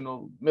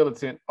emotional,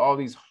 militant, all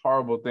these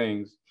horrible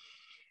things.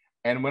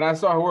 And when I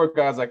saw her work,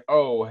 I was like,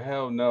 oh,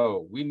 hell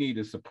no, we need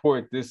to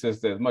support this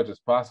sister as much as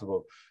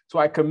possible. So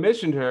I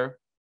commissioned her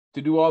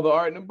to do all the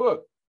art in the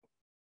book.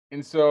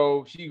 And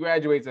so she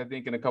graduates, I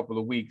think, in a couple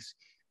of weeks.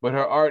 But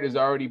her art is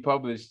already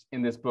published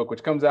in this book,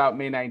 which comes out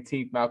May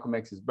 19th, Malcolm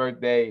X's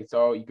birthday.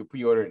 So you can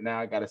pre-order it now.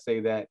 I got to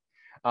say that.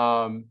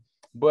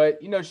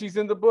 But, you know, she's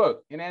in the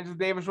book, and Angela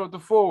Davis wrote the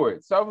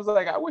foreword. So I was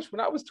like, I wish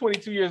when I was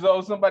 22 years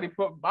old, somebody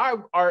put my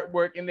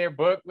artwork in their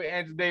book with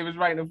Angela Davis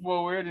writing the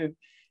foreword. And,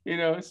 you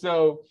know,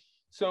 so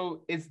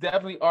it's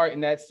definitely art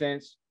in that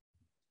sense.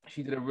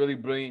 She did a really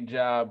brilliant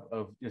job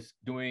of just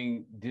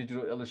doing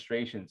digital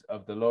illustrations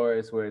of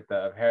Dolores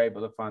Huerta, of Harry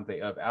Belafonte,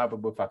 of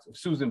Albert Wilcox, of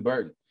Susan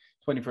Burton,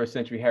 21st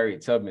century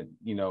Harriet Tubman,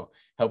 you know,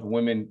 help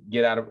women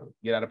get out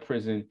of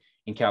prison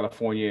in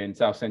California and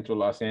South Central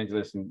Los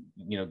Angeles and,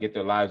 you know, get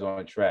their lives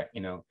on track,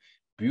 you know,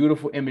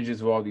 beautiful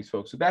images of all these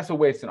folks. So that's a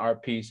way it's an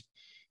art piece.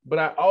 But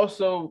I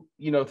also,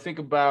 you know, think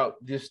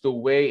about just the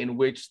way in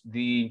which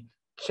the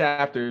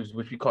chapters,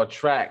 which we call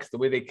tracks, the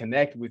way they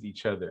connect with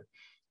each other.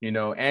 You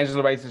know,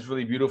 Angela writes this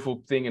really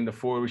beautiful thing in the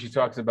foreword where she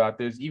talks about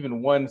there's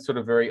even one sort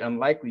of very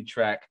unlikely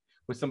track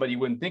with somebody you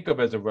wouldn't think of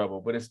as a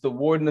rebel, but it's the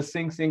warden of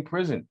Sing Sing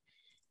prison.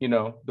 You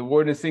know, the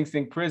warden of Sing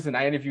Sing prison,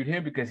 I interviewed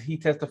him because he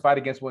testified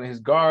against one of his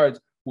guards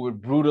who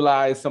would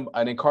brutalize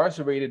an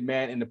incarcerated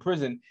man in the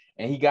prison,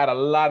 and he got a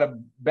lot of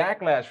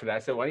backlash for that. I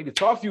said, well, I need to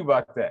talk to you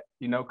about that,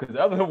 you know, because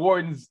other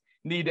wardens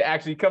need to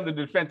actually come to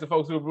the defense of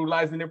folks who are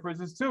brutalized in their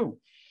prisons too.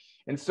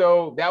 And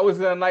so that was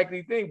an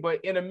unlikely thing,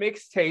 but in a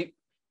mixtape,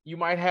 you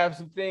might have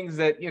some things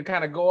that, you know,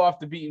 kind of go off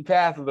the beaten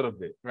path a little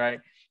bit, right?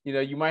 You know,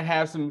 you might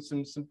have some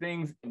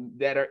things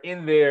that are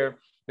in there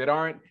that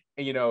aren't,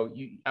 you know,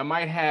 I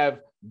might have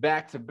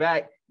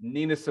back-to-back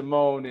Nina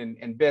Simone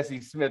and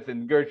Bessie Smith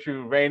and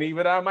Gertrude Rainey,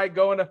 but I might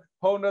go in a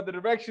whole nother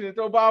direction and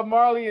throw Bob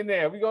Marley in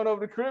there. We're going over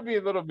the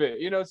Caribbean a little bit,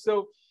 you know,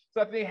 so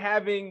I think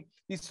having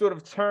these sort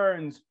of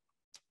turns,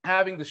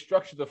 having the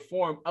structure, the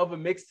form of a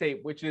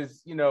mixtape, which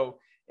is, you know,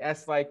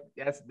 that's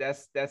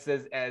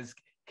as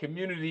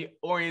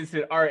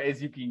community-oriented art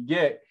as you can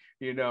get,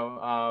 you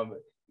know,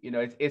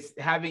 it's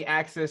having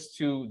access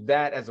to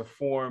that as a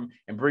form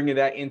and bringing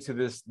that into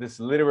this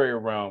literary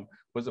realm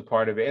was a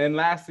part of it. And then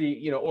lastly,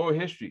 you know, oral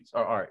histories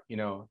are art. You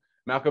know,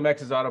 Malcolm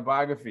X's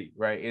autobiography,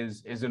 right,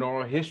 is an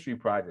oral history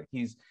project.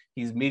 He's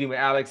meeting with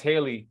Alex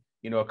Haley,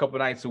 you know, a couple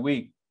nights a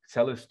week,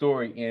 tell his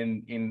story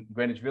in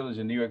Greenwich Village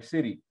in New York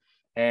City.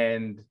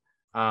 And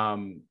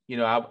you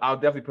know, I'll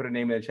definitely put a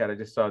name in the chat. I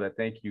just saw that.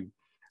 Thank you.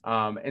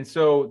 And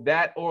so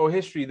that oral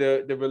history,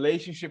 the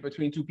relationship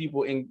between two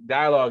people in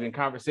dialogue and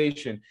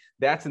conversation,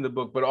 that's in the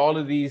book. But all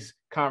of these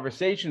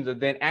conversations are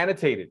then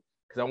annotated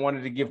because I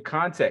wanted to give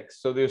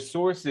context. So there's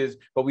sources,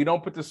 but we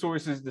don't put the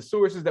sources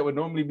that would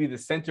normally be the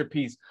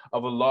centerpiece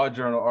of a law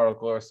journal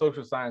article or a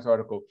social science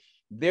article.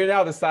 They're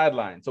now the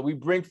sideline. So we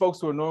bring folks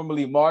who are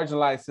normally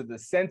marginalized to the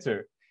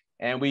center,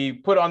 and we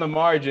put on the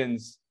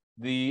margins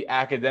the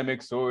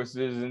academic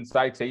sources and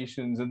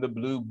citations and the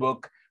blue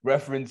book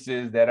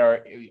references that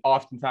are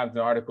oftentimes in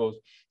articles.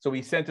 So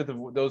we center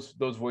those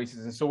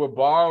voices. And so we're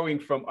borrowing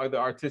from other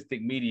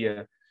artistic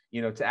media,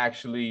 you know, to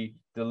actually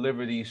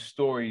deliver these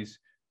stories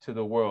to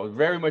the world,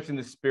 very much in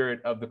the spirit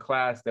of the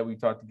class that we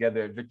taught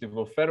together at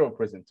Victorville Federal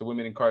Prison to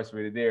women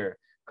incarcerated there,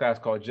 class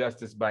called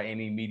Justice by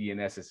Any Media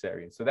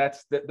Necessary. And so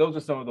those are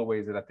some of the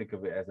ways that I think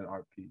of it as an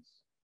art piece.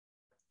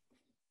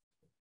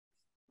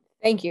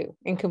 Thank you,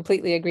 and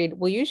completely agreed.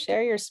 Will you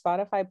share your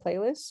Spotify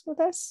playlist with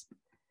us?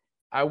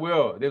 I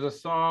will. There's a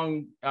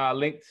song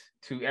linked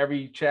to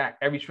every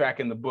track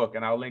in the book,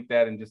 and I'll link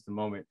that in just a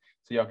moment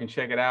so y'all can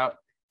check it out.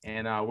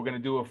 And we're gonna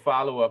do a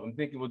follow-up. I'm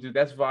thinking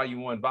that's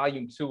volume 1.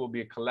 Volume 2 will be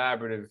a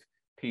collaborative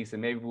piece,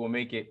 and maybe we'll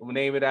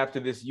name it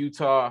after this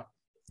Utah,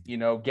 you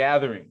know,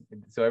 gathering,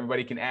 so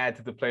everybody can add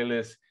to the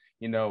playlist,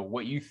 you know,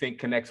 what you think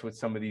connects with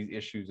some of these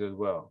issues as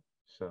well.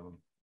 So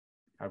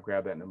I'll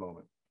grab that in a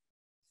moment.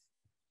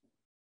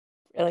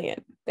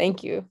 Brilliant.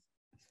 Thank you.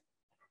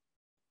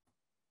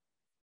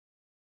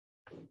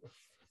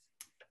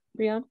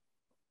 Bryonn?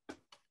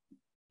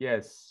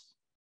 Yes.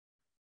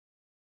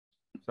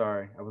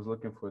 Sorry, I was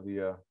looking for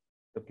the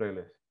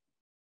playlist.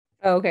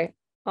 Oh, okay.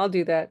 I'll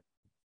do that.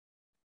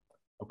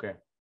 Okay.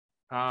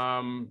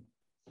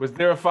 Was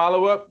there a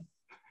follow-up?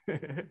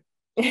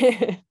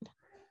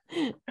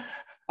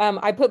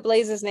 I put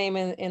Blaze's name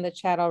in the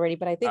chat already,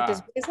 but I think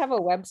does Blaze have a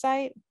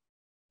website?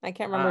 I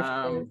can't remember if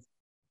it is.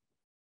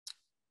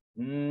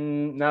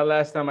 Not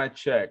last time I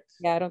checked.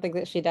 Yeah, I don't think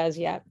that she does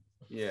yet.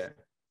 Yeah.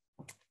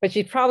 But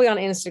she's probably on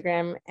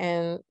Instagram,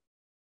 and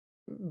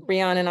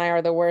Breon and I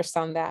are the worst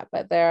on that,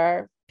 but there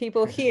are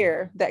people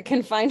here that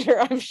can find her,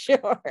 I'm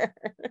sure.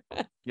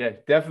 Yeah,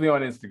 definitely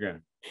on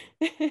Instagram.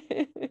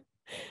 Okay.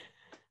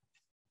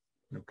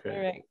 All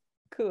right,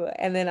 cool.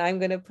 And then I'm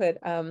going to put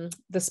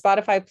the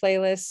Spotify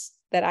playlist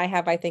that I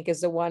have, I think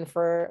is the one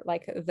for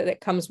like that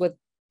comes with,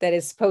 that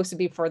is supposed to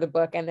be for the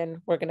book. And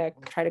then we're going to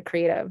try to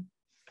create a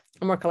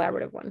more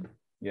collaborative one.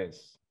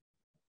 Yes.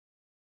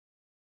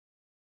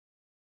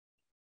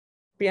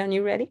 Bryonn,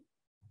 you ready?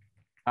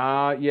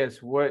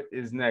 Yes. What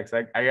is next?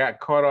 I got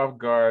caught off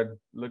guard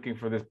looking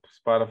for this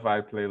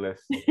Spotify playlist.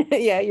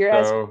 Yeah, you're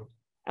asking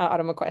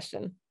Autumn a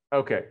question.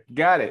 Okay,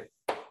 got it.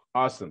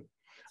 Awesome.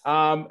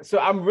 So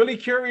I'm really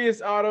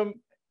curious, Autumn.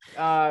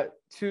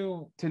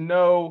 to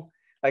know,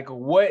 like,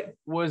 what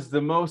was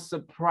the most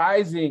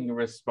surprising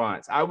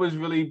response. I was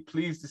really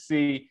pleased to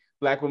see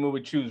Black women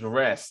would choose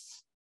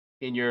rest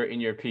in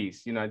your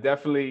piece. You know,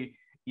 definitely,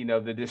 you know,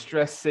 the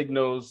distress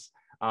signals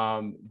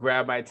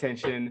grabbed my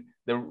attention.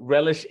 The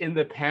relish in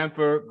the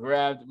pamper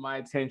grabbed my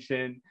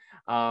attention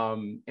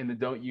in the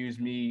Don't Use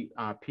Me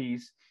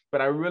piece. But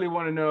I really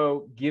want to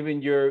know,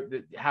 given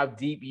how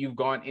deep you've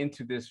gone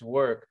into this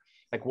work,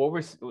 like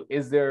are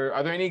there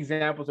any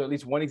examples, or at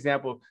least one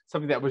example,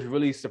 something that was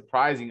really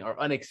surprising or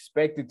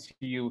unexpected to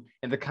you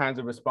in the kinds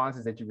of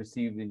responses that you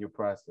received in your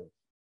process?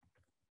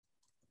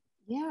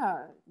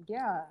 Yeah,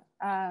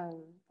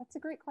 that's a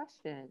great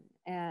question.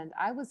 And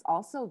I was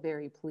also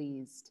very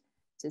pleased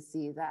to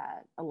see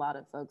that a lot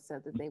of folks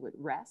said that they would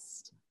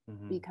rest,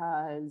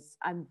 because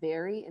I'm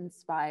very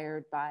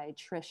inspired by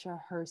Tricia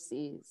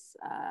Hersey's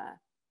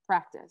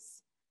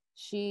practice.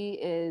 She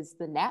is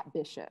the NAP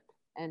bishop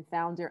and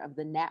founder of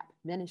the NAP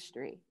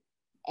ministry.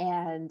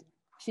 And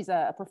she's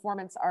a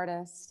performance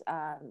artist.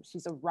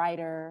 She's a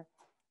writer.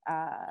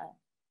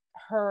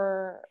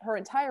 Her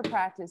entire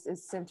practice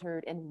is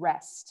centered in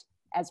rest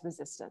as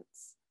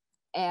resistance.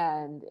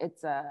 And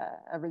it's a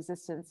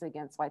resistance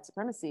against white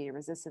supremacy, a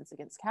resistance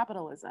against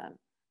capitalism.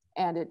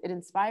 And it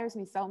inspires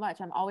me so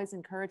much. I'm always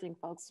encouraging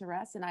folks to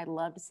rest. And I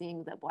loved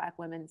seeing that Black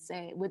women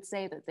would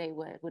say that they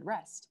would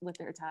rest with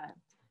their time.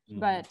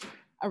 But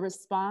a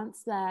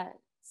response that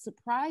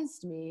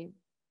surprised me,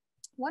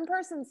 one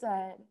person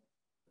said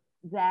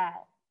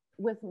that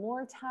with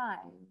more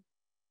time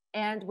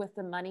and with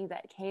the money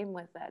that came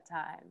with that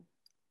time,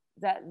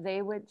 that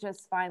they would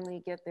just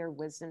finally get their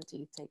wisdom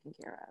teeth taken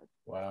care of.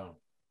 Wow.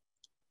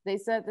 They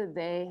said that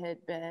they had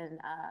been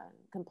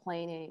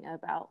complaining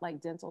about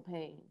like dental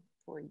pain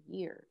for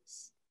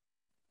years,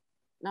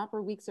 not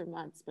for weeks or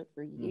months, but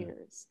for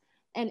years.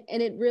 And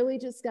it really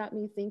just got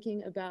me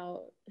thinking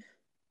about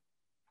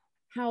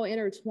how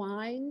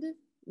intertwined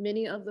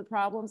many of the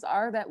problems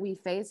are that we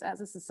face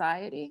as a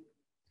society,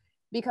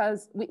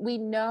 because we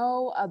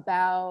know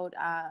about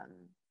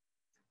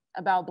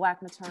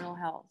Black maternal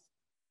health.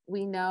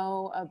 We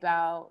know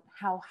about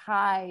how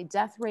high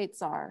death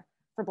rates are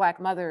for Black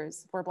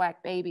mothers, for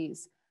Black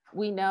babies.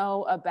 We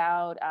know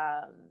about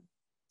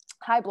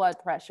high blood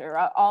pressure,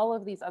 all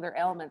of these other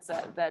ailments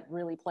that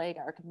really plague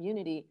our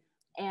community.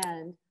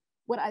 And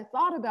what I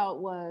thought about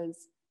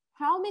was,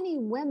 how many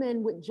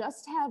women would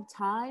just have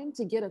time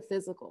to get a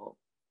physical,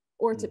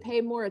 or to pay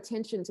more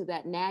attention to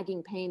that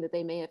nagging pain that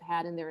they may have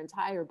had in their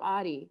entire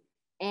body?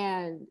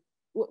 And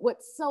what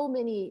so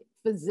many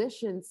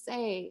physicians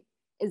say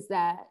is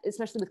that,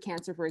 especially with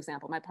cancer, for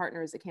example, my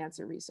partner is a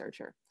cancer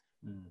researcher.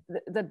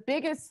 The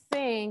biggest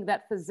thing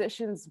that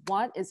physicians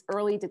want is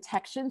early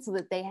detection so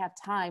that they have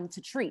time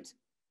to treat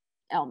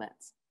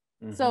ailments.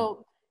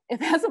 So if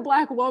as a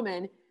Black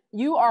woman,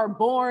 you are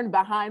born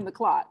behind the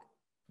clock,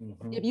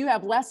 if you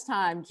have less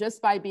time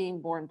just by being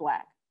born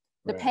Black,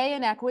 the pay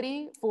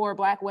inequity for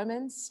Black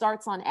women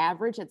starts on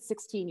average at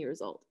 16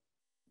 years old.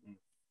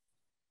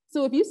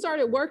 So if you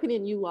started working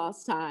and you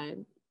lost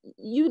time,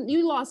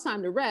 you lost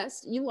time to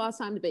rest, you lost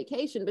time to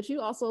vacation, but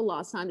you also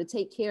lost time to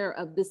take care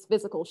of this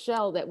physical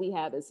shell that we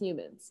have as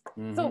humans.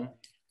 So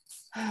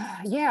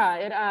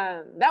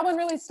yeah, that one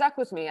really stuck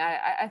with me.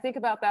 I think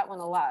about that one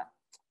a lot.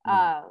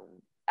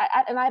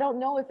 And I don't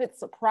know if it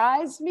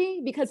surprised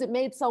me, because it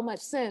made so much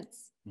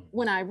sense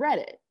when I read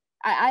it.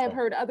 I have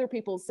heard other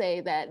people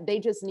say that they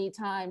just need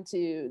time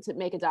to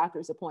make a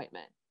doctor's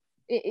appointment,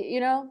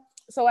 you know?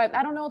 So I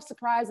don't know if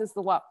surprise is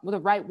the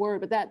right word,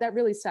 but that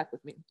really stuck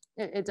with me.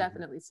 It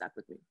definitely stuck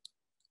with me.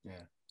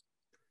 Yeah.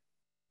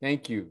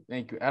 Thank you.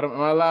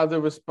 Am I allowed to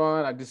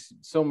respond? I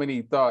just, so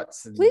many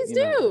thoughts. Please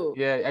do.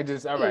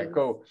 All right,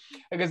 cool.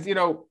 Because, you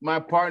know, my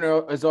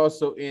partner is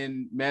also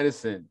in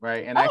medicine,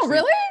 right? And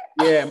really?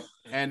 Yeah.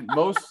 And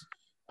most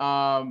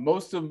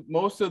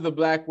of the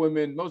Black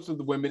women, most of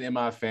the women in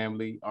my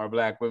family are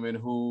Black women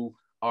who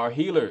are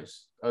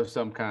healers of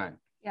some kind.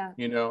 Yeah.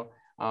 You know,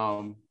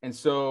 and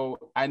so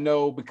I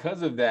know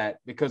because of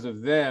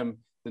them,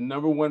 the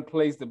number one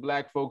place that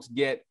Black folks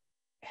get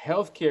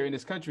healthcare in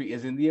this country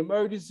is in the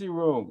emergency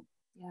room.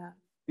 Yeah.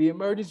 The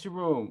emergency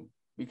room,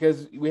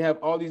 because we have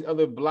all these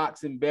other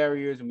blocks and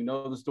barriers. And we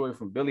know the story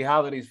from Billie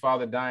Holiday's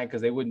father dying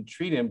because they wouldn't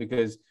treat him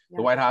because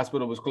the white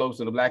hospital was close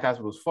and the Black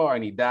hospital was far,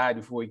 and he died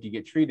before he could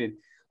get treated.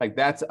 Like,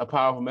 that's a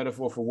powerful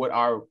metaphor for what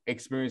our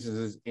experiences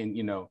is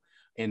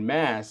in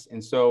mass.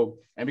 And so,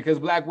 and because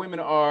Black women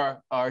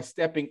are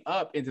stepping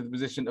up into the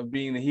position of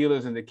being the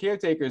healers and the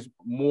caretakers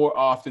more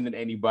often than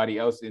anybody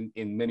else in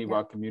many of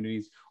our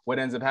communities, what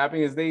ends up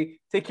happening is they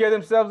take care of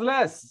themselves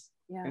less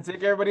and take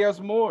care of everybody else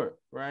more,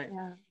 right?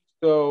 Yeah.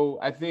 So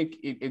I think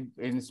it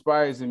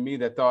inspires in me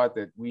the thought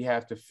that we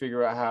have to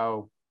figure out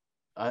how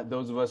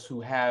those of us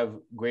who have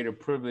greater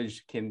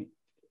privilege can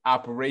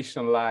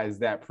operationalize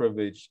that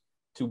privilege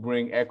to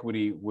bring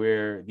equity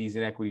where these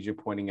inequities you're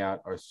pointing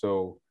out are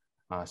so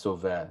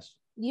vast.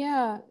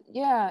 Yeah.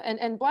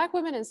 And Black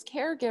women as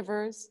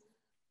caregivers,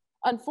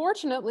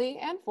 unfortunately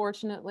and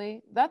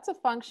fortunately, that's a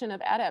function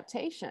of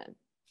adaptation.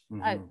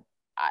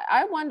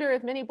 I wonder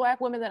if many Black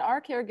women that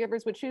are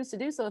caregivers would choose to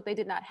do so if they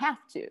did not have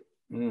to.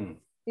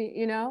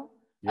 You know,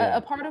 Yeah.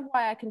 a part of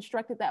why I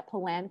constructed that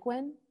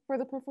palanquin for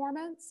the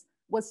performance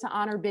was to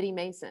honor Biddy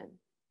Mason,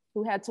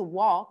 who had to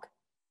walk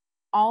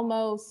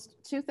almost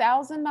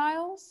 2,000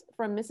 miles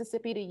from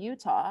Mississippi to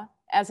Utah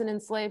as an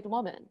enslaved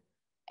woman.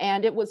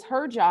 And it was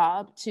her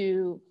job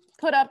to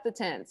put up the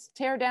tents,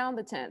 tear down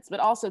the tents, but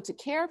also to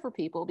care for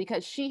people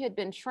because she had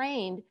been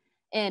trained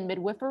in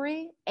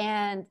midwifery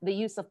and the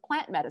use of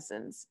plant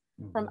medicines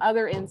from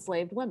other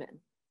enslaved women.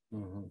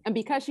 And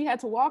because she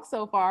had to walk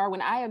so far,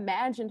 when I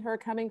imagined her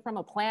coming from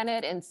a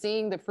planet and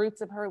seeing the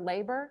fruits of her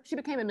labor, she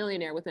became a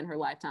millionaire within her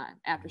lifetime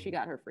after she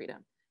got her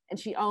freedom. And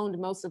she owned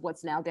most of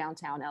what's now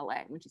downtown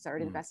LA when she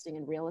started investing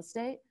in real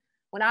estate.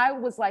 When I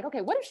was like, okay,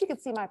 what if she could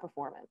see my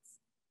performance?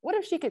 What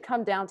if she could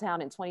come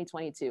downtown in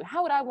 2022?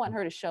 How would I want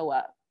her to show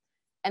up?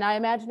 And I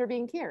imagined her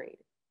being carried.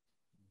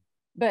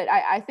 But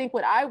I think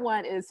what I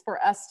want is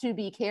for us to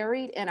be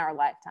carried in our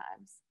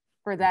lifetimes,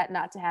 for that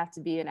not to have to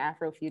be an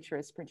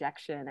Afrofuturist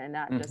projection and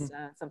not just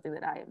something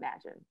that I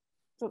imagine.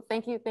 So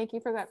thank you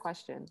for that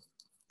question.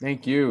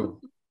 Thank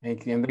you.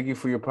 Thank you. And thank you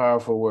for your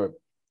powerful work.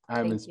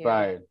 I'm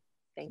inspired.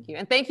 Thank you.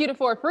 And thank you to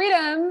Four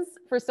Freedoms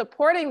for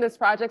supporting this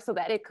project so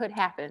that it could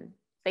happen.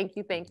 Thank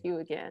you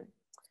again.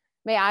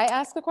 May I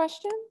ask a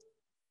question?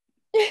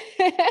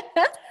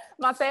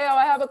 Mateó,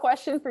 I have a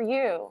question for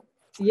you.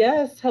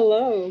 Yes,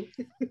 hello.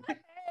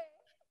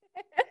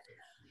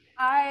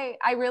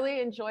 I really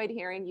enjoyed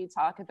hearing you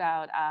talk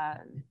about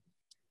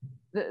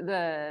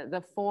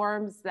the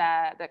forms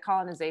that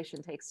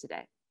colonization takes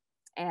today,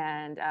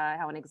 and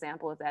how an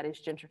example of that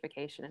is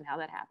gentrification and how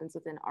that happens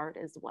within art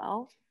as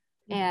well.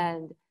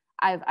 And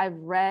I've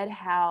read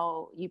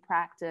how you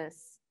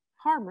practice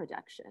harm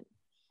reduction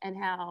and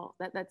how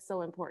that's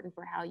so important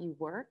for how you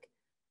work.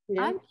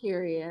 Yeah. I'm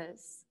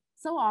curious,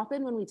 so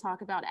often when we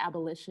talk about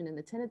abolition and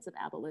the tenets of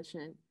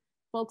abolition,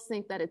 folks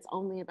think that it's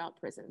only about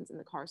prisons and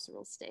the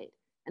carceral state,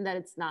 and that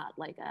it's not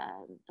like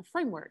a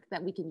framework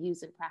that we can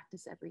use in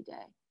practice every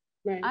day.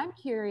 Right. I'm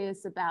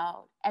curious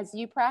about, as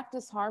you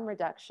practice harm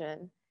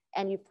reduction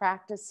and you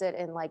practice it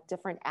in like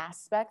different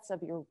aspects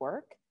of your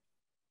work,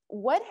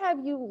 what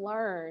have you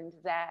learned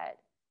that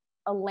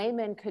a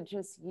layman could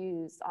just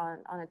use on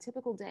a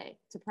typical day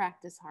to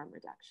practice harm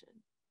reduction?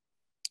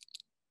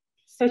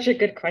 Such a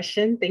good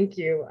question, thank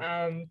you.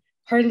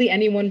 Hardly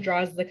anyone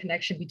draws the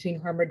connection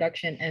between harm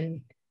reduction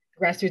and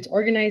grassroots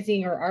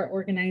organizing or art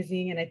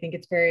organizing, and I think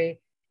it's very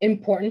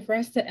important for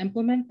us to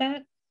implement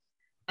that,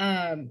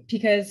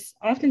 because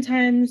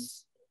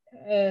oftentimes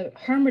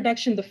harm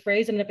reduction, the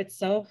phrase in and of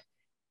itself,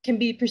 can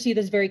be perceived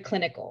as very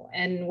clinical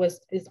and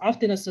is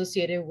often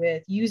associated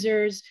with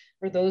users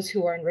or those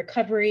who are in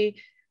recovery.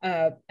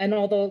 And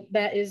although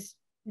that is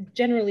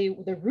generally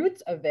the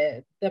roots of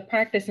it, the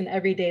practice in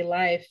everyday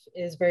life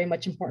is very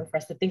much important for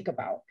us to think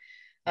about.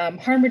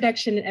 Harm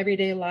reduction in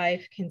everyday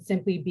life can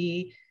simply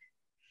be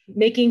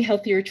making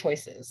healthier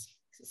choices.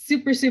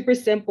 Super, super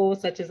simple,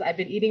 such as I've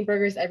been eating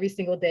burgers every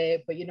single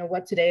day, but you know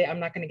what, today I'm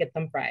not going to get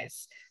them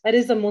fries. That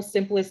is the most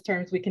simplest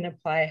terms we can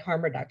apply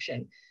harm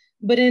reduction.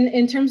 But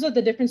in terms of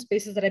the different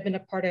spaces that I've been a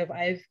part of,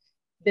 I've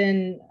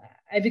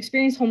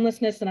experienced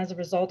homelessness, and as a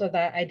result of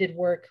that, I did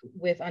work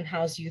with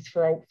unhoused youth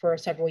for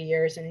several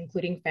years, and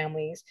including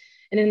families.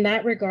 And in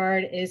that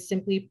regard is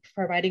simply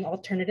providing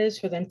alternatives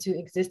for them to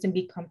exist and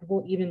be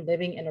comfortable even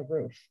living in a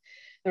roof.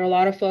 There are a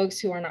lot of folks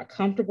who are not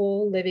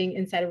comfortable living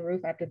inside a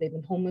roof after they've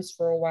been homeless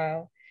for a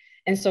while.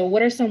 And so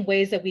what are some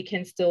ways that we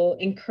can still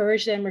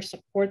encourage them or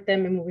support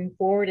them in moving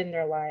forward in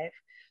their life,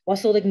 while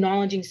still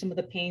acknowledging some of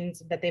the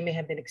pains that they may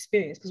have been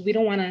experienced? Because we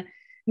don't want to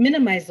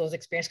minimize those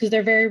experiences, because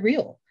they're very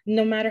real,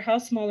 no matter how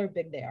small or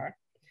big they are.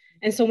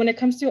 And so when it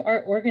comes to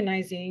art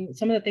organizing,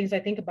 some of the things I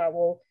think about,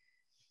 well,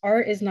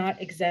 art is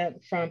not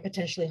exempt from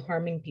potentially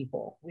harming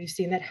people. We've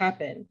seen that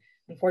happen.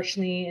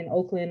 Unfortunately, in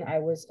Oakland, I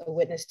was a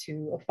witness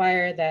to a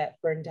fire that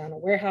burned down a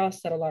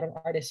warehouse that a lot of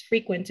artists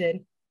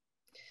frequented.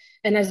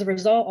 And as a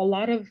result, a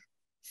lot of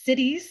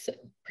cities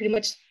pretty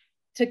much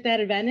took that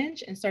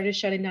advantage and started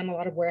shutting down a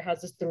lot of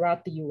warehouses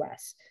throughout the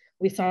US.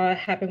 We saw it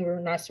happen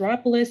with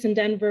Nasseropolis in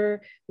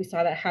Denver. We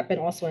saw that happen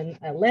also in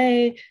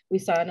LA. We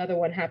saw another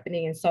one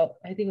happening in Salt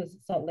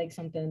Lake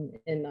something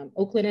in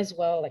Oakland as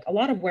well. Like a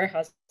lot of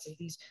warehouses,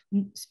 these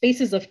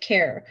spaces of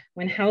care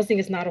when housing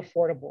is not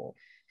affordable.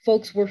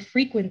 Folks were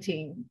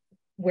frequenting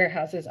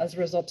warehouses as a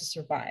result to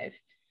survive.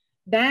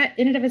 That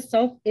in and of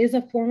itself is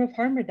a form of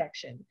harm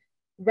reduction.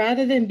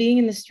 Rather than being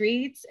in the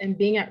streets and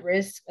being at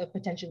risk of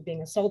potentially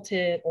being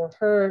assaulted or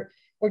hurt,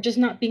 or just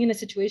not being in a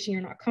situation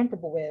you're not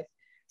comfortable with,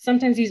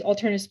 sometimes these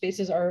alternative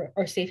spaces are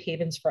safe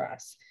havens for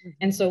us.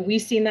 And so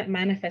we've seen that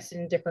manifested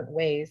in different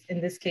ways. In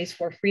this case,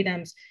 for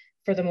freedoms,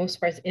 for the most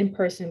part, in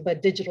person,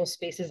 but digital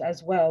spaces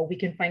as well. We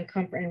can find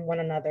comfort in one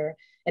another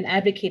and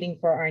advocating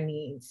for our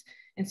needs.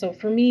 And so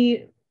for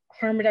me,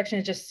 harm reduction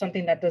is just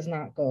something that does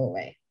not go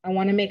away. I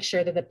want to make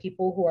sure that the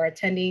people who are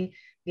attending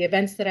the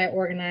events that I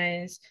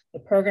organize, the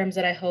programs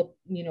that I help,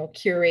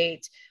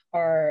 curate,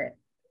 are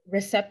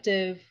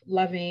receptive,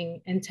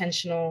 loving,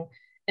 intentional,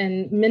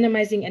 and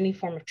minimizing any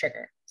form of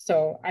trigger.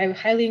 So I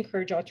highly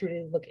encourage y'all to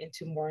really look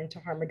into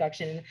harm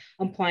reduction and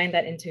applying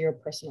that into your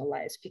personal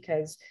lives,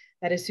 because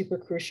that is super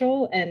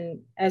crucial. And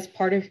as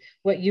part of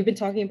what you've been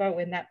talking about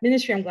in that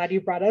ministry, I'm glad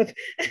you brought up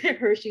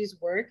Hershey's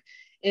work,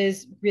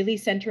 is really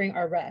centering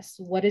our rest.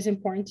 What is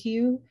important to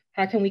you?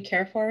 How can we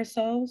care for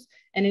ourselves?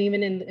 And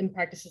even in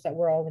practices that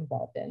we're all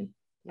involved in.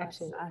 Yes,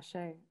 absolutely. Ashe,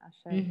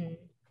 Ashe. Mm-hmm.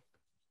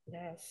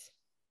 Yes.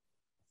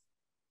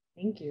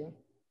 Thank you.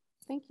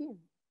 Thank you.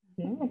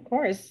 No, of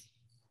course.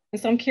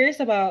 And so I'm curious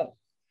about,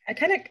 I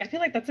feel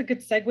like that's a good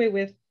segue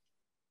with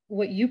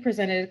what you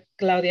presented,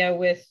 Claudia,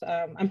 with,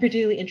 I'm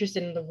particularly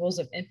interested in the rules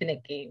of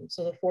infinite game.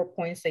 So the 4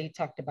 points that you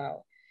talked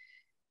about.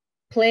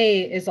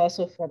 Play is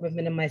also a form of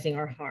minimizing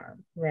our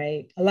harm,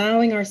 right?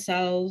 Allowing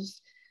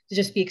ourselves to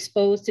just be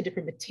exposed to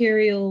different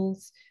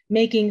materials,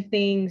 making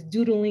things,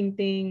 doodling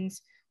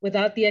things,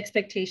 without the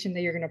expectation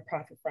that you're going to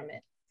profit from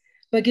it.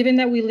 But given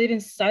that we live in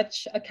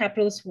such a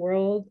capitalist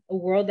world, a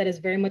world that is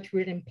very much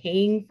rooted in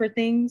paying for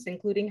things,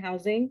 including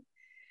housing,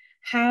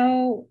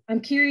 how,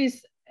 I'm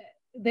curious,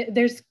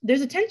 there's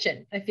a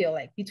tension, I feel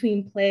like,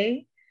 between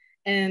play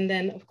and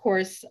then, of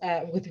course,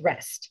 with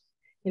rest.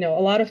 You know,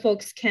 a lot of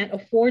folks can't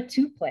afford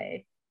to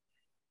play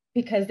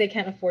because they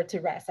can't afford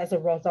to rest. As a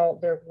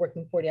result, they're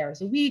working 40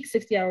 hours a week,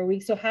 60-hour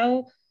weeks. So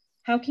how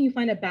can you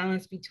find a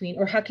balance between,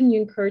 or how can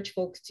you encourage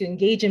folks to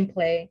engage in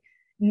play,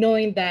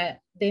 knowing that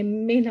they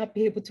may not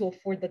be able to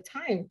afford the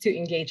time to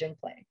engage in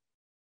play?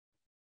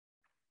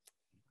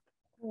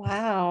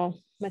 Wow,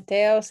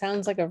 Mateó,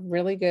 sounds like a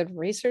really good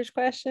research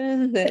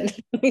question that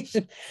we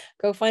should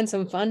go find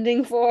some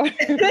funding for.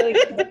 Really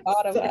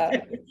thought about.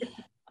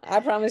 I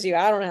promise you,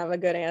 I don't have a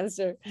good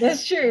answer.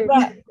 That's true.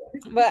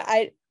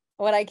 But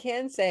what I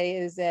can say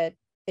is that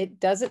it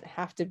doesn't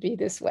have to be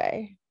this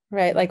way,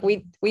 right? Like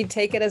we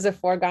take it as a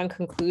foregone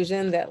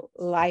conclusion that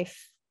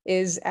life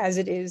is as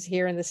it is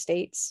here in the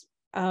States.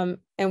 And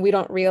we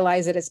don't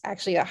realize that it's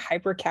actually a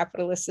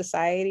hyper-capitalist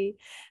society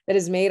that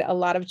has made a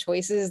lot of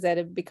choices that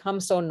have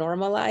become so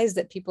normalized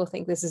that people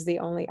think this is the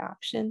only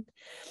option.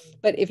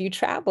 But if you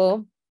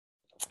travel,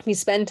 if you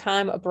spend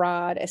time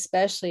abroad,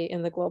 especially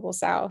in the global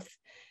South,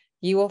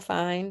 you will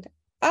find,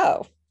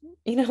 oh,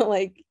 you know,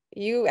 like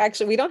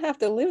we don't have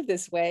to live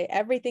this way.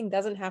 Everything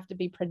doesn't have to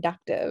be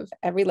productive.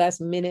 Every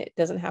last minute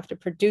doesn't have to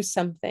produce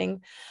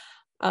something.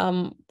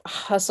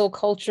 Hustle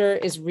culture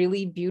is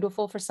really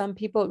beautiful for some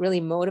people. It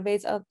really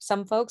motivates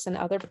some folks, and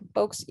other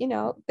folks, you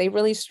know, they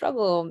really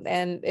struggle,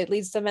 and it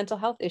leads to mental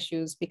health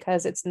issues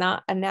because it's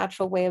not a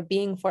natural way of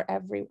being for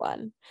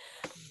everyone,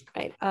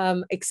 right?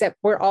 Except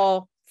we're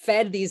all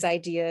fed these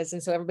ideas,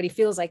 and so everybody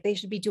feels like they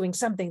should be doing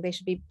something. They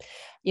should be,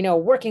 you know,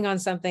 working on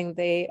something.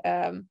 They,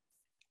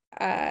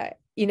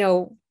 you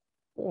know,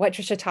 what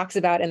Trisha talks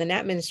about in the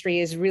NAP ministry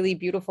is really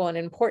beautiful and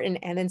important.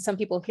 And then some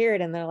people hear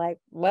it and they're like,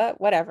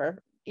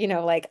 whatever. You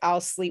know, like,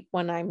 I'll sleep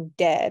when I'm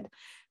dead.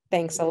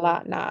 Thanks a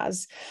lot,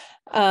 Nas,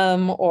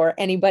 or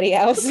anybody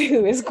else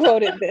who has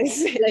quoted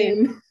this.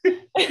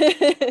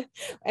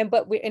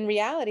 But in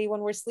reality,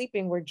 when we're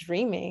sleeping, we're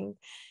dreaming,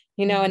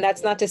 you know, and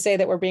that's not to say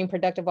that we're being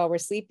productive while we're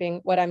sleeping.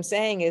 What I'm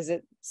saying is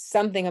that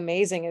something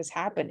amazing is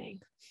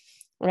happening,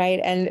 right?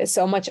 And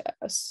so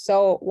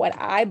what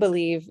I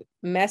believe,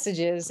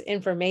 messages,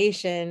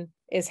 information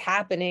is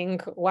happening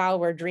while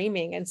we're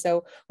dreaming. And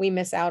so we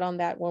miss out on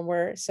that when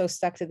we're so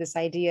stuck to this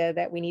idea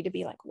that we need to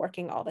be like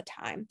working all the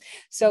time.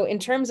 So in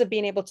terms of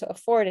being able to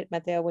afford it,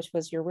 Mateó, which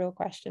was your real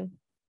question,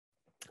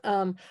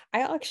 I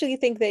actually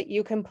think that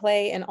you can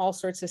play in all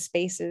sorts of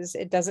spaces.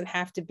 It doesn't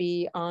have to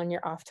be on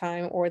your off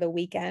time or the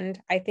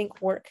weekend. I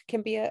think work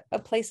can be a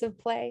place of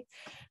play,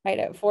 right?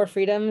 At Four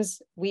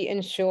Freedoms, we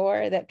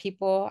ensure that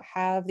people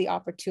have the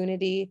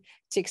opportunity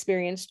to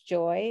experience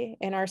joy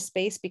in our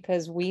space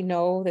because we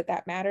know that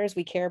that matters.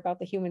 We care about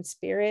the human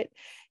spirit.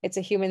 It's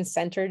a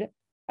human-centered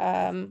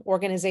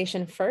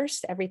organization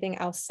first, everything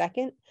else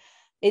second.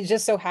 It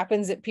just so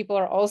happens that people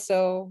are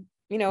also,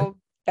 you know,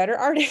 better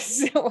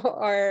artists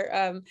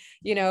or,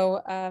 you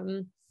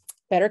know,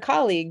 better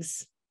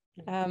colleagues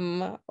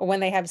when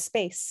they have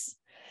space.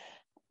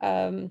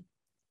 And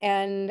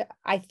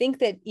I think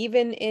that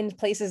even in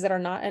places that are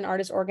not an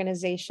artist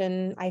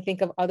organization, I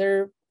think of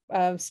other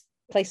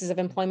places of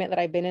employment that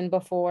I've been in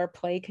before,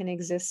 play can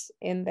exist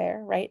in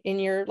there, right? In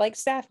your like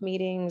staff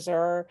meetings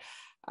or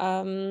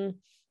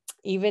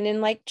even in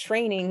like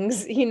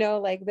trainings, you know,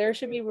 like there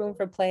should be room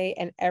for play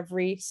in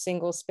every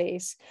single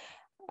space.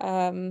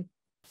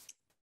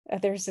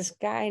 There's this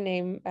guy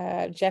named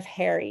Jeff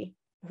Harry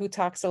who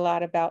talks a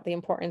lot about the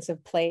importance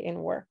of play in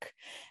work.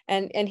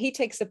 And he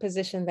takes the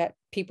position that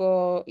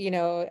people, you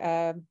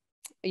know,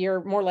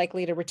 you're more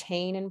likely to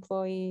retain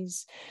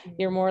employees,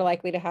 you're more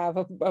likely to have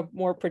a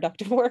more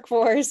productive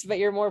workforce, but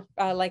you're more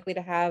likely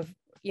to have,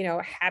 you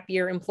know,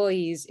 happier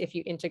employees if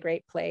you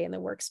integrate play in the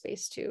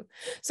workspace too.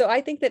 So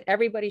I think that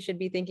everybody should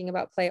be thinking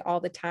about play all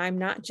the time,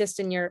 not just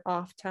in your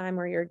off time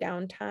or your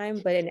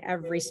downtime, but in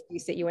every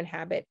space that you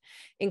inhabit,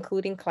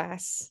 including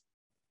class.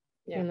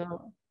 Yeah. You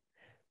know.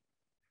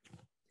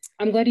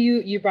 I'm glad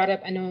you brought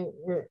up, I know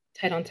we're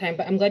tight on time,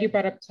 but I'm glad you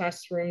brought up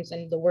classrooms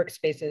and the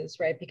workspaces,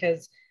 right?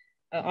 Because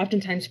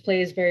Oftentimes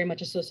play is very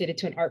much associated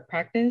to an art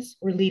practice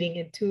or leading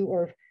into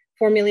or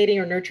formulating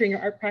or nurturing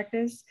your art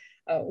practice.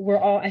 We're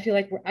all, I feel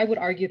like I would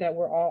argue that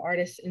we're all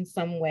artists in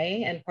some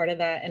way, and part of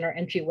that in our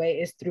entryway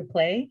is through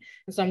play.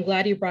 And so I'm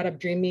glad you brought up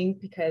dreaming,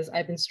 because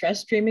I've been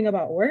stress dreaming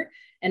about work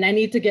and I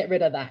need to get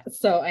rid of that.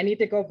 So I need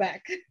to go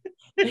back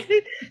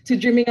to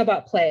dreaming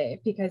about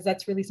play, because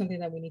that's really something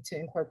that we need to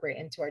incorporate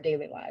into our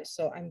daily lives.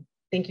 So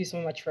thank you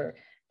so much for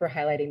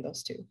highlighting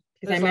those two,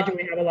 because I imagine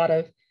we have a lot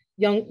of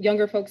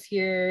younger folks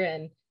here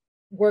and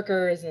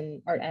workers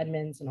and art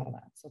admins and all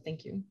that. So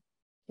thank you.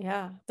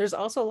 Yeah, there's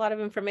also a lot of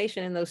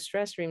information in those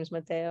stress dreams,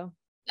 Mateó.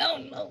 Oh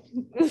no,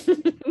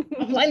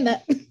 I'll find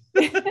that.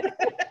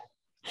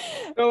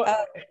 So,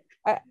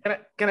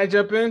 can I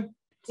jump in?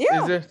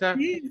 Yeah. Is there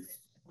time?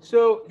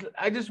 So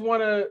I just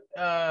want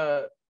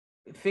to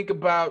think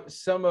about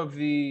some of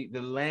the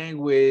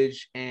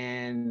language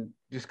and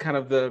just kind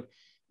of the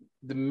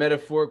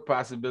metaphoric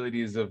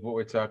possibilities of what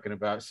we're talking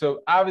about.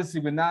 So obviously,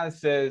 when Nas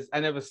says,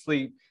 "I never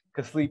sleep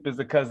because sleep is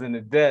the cousin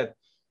of death,"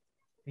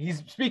 he's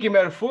speaking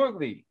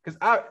metaphorically, because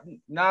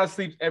Nas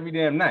sleeps every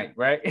damn night,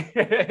 right?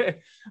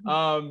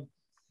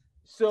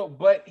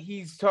 But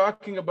he's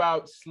talking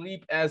about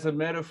sleep as a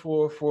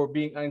metaphor for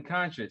being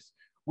unconscious,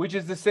 which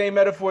is the same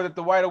metaphor that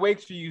the wide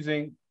awakes are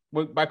using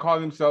by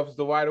calling themselves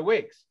the wide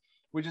awakes,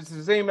 which is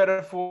the same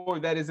metaphor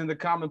that is in the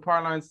common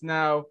parlance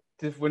now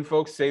when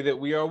folks say that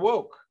we are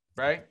woke,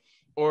 right?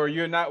 Or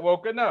you're not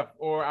woke enough,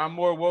 or I'm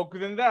more woke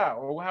than thou,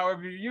 or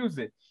however you use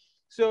it.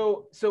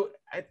 So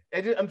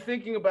I'm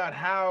thinking about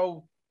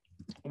how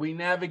we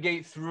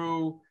navigate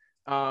through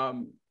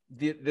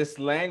this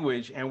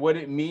language and what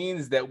it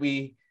means that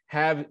we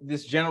have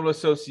this general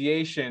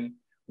association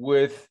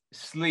with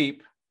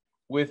sleep,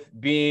 with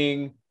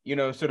being,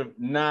 sort of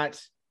not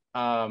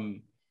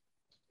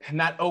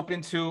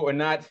open to or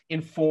not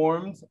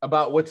informed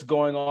about what's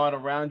going on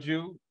around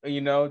you.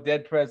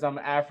 Dead prez, I'm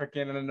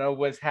African and I know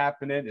what's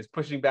happening, is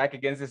pushing back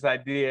against this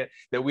idea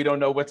that we don't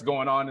know what's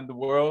going on in the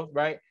world,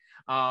 right?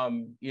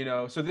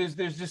 So there's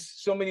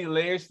just so many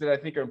layers that I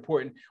think are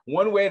important.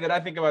 One way that I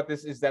think about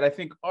this is that I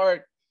think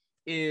art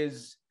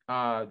lives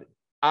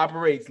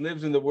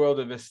in the world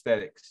of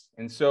aesthetics.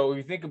 And so if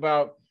you think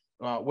about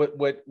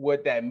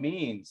what that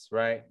means,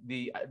 right?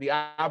 The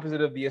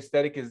opposite of the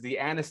aesthetic is the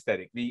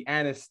anesthetic, the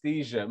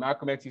anesthesia.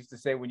 Malcolm X used to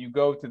say, when you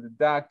go to the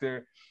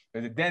doctor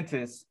or the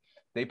dentist,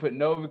 they put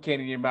Novocaine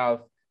in your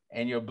mouth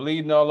and you're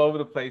bleeding all over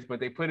the place, but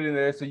they put it in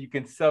there so you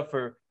can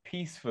suffer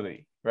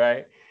peacefully,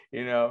 right?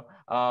 You're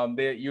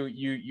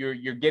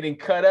getting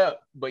cut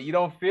up, but you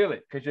don't feel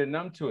it because you're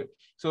numb to it.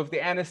 So if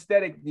the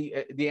anesthetic,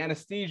 the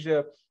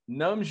anesthesia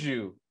numbs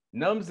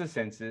the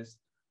senses,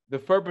 the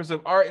purpose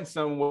of art in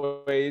some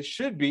ways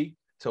should be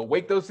to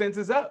wake those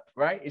senses up,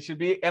 right? It should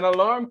be an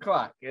alarm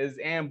clock, as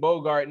Anne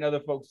Bogart and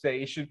other folks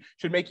say. It should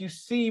make you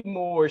see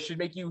more, should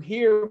make you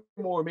hear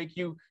more, make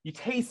you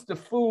taste the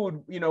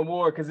food,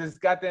 more, because it's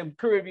got them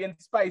Caribbean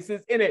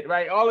spices in it,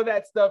 right? All of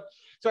that stuff.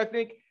 So I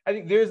think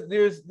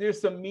there's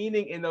some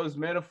meaning in those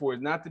metaphors,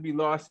 not to be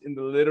lost in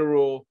the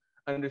literal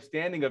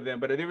understanding of them,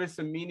 but there is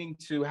some meaning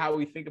to how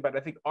we think about it.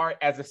 I think art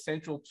as a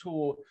central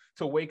tool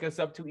to wake us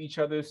up to each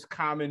other's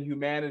common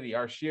humanity,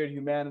 our shared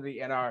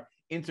humanity, and our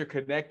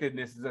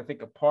interconnectedness is, I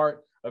think, a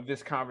part of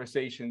this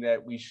conversation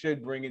that we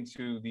should bring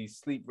into the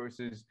sleep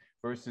versus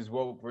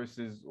woke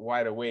versus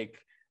wide awake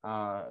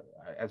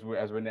as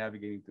we're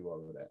navigating through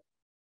all of that.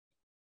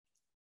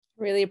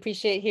 Really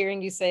appreciate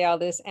hearing you say all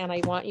this, and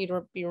I want you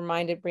to be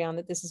reminded, Bryonn,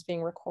 that this is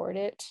being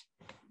recorded.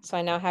 So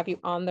I now have you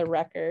on the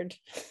record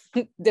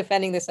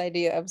defending this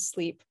idea of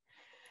sleep.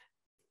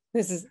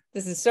 This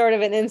is sort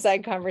of an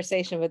inside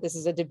conversation, but this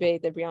is a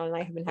debate that Bryonn and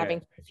I have been having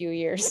for a few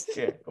years.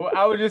 Yeah. Well,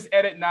 I would just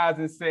edit Nas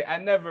and say, I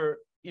never,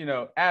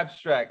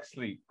 abstract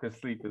sleep, because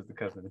sleep is the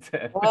cousin of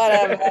death.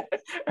 Whatever.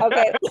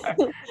 Okay.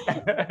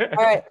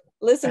 All right.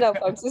 Listen up,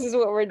 folks. This is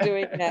what we're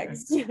doing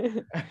next.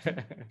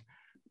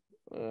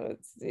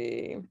 Let's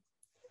see.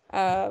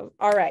 All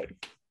right.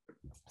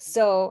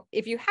 So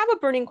if you have a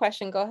burning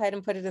question, go ahead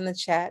and put it in the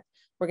chat.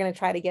 We're going to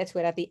try to get to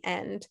it at the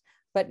end.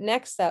 But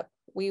next up,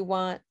 we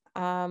want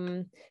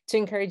to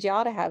encourage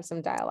y'all to have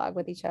some dialogue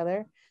with each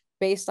other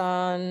based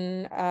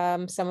on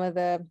some of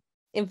the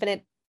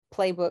infinite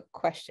playbook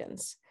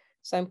questions.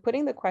 So I'm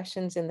putting the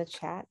questions in the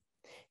chat.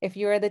 If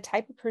you are the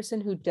type of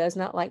person who does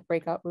not like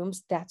breakout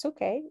rooms, that's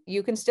okay.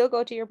 You can still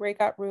go to your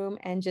breakout room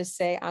and just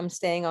say, I'm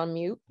staying on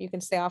mute. You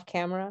can stay off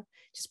camera.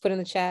 Just put in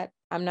the chat,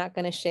 I'm not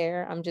going to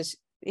share. I'm just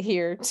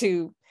here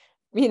to,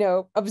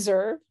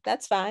 observe.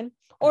 That's fine.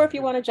 Or if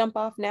you want to jump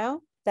off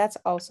now, that's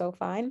also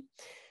fine.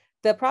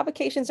 The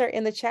provocations are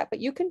in the chat, but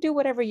you can do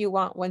whatever you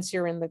want once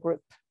you're in the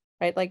group,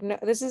 right? Like, no,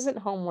 this isn't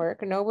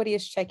homework. Nobody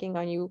is checking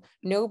on you.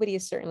 Nobody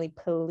is certainly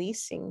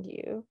policing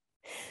you.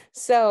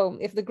 So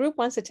if the group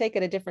wants to take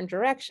it a different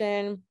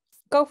direction,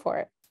 go for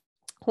it.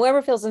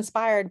 Whoever feels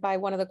inspired by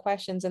one of the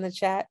questions in the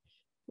chat,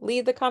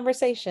 lead the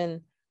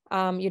conversation.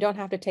 You don't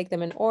have to take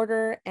them in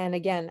order. And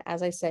again,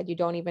 as I said, you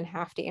don't even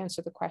have to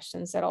answer the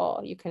questions at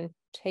all. You can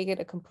take it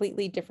a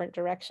completely different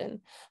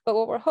direction. But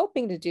what we're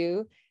hoping to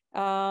do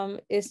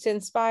is to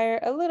inspire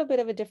a little bit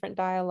of a different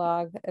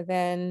dialogue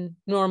than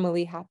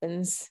normally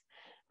happens,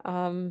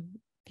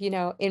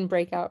 in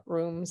breakout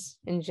rooms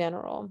in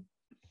general.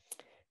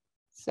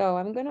 So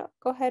I'm gonna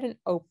go ahead and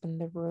open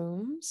the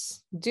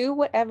rooms. Do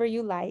whatever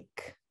you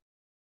like.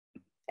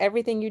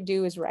 Everything you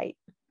do is right.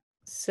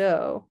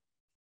 So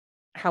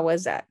how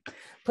was that?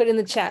 Put in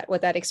the chat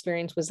what that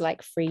experience was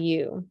like for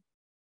you.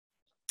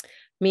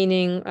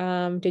 Meaning,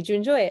 did you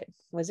enjoy it?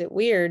 Was it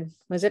weird?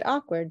 Was it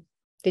awkward?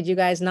 Did you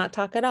guys not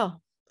talk at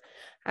all?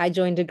 I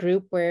joined a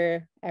group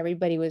where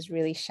everybody was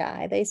really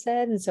shy, they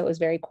said, and so it was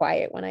very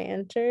quiet when I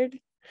entered.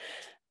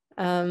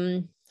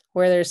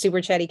 Were there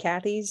super chatty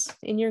Cathys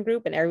in your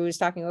group and everyone was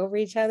talking over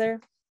each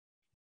other?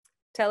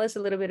 Tell us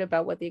a little bit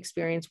about what the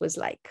experience was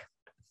like.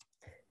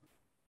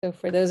 So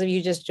for those of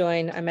you just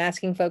joined, I'm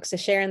asking folks to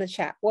share in the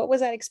chat. What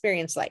was that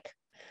experience like?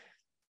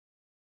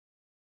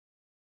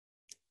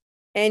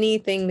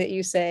 Anything that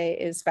you say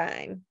is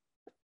fine.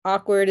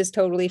 Awkward is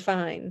totally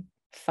fine.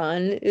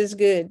 Fun is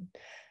good.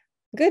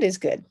 Good is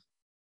good.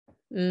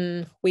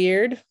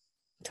 Weird,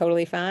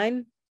 totally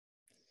fine.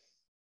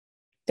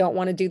 Don't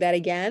want to do that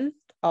again,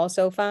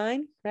 also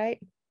fine, right?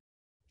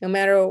 No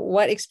matter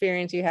what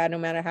experience you had, no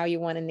matter how you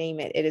want to name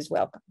it, it is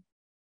welcome.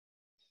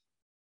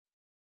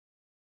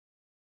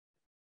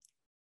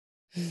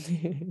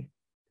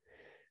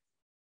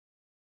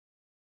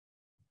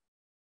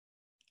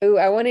 Oh,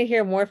 I want to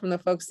hear more from the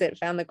folks that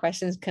found the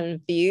questions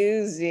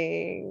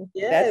confusing.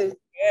 Yes.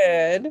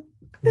 That's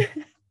good.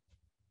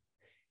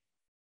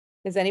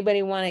 Does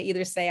anybody want to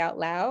either say out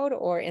loud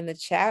or in the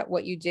chat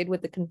what you did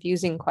with the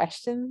confusing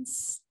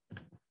questions?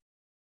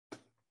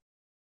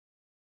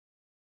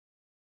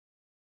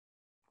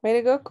 Way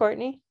to go,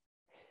 Courtney.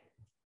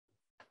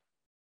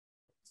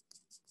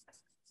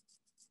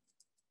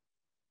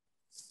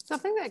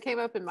 Something that came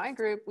up in my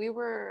group, we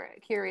were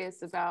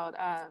curious about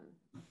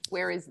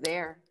where is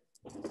there?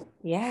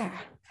 Yeah,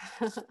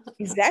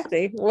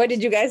 exactly. What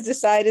did you guys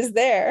decide is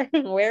there?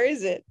 Where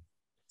is it?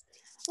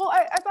 Well,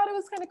 I thought it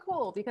was kind of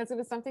cool because it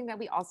was something that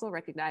we also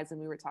recognized when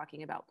we were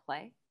talking about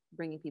play,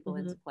 bringing people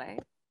into play.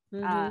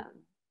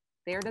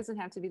 There doesn't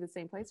have to be the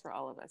same place for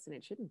all of us, and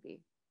it shouldn't be.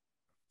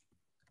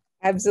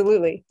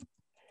 Absolutely.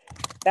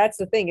 That's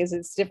the thing, is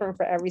it's different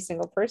for every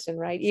single person,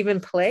 right? Even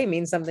play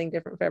means something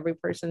different for every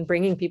person.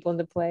 Bringing people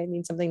into play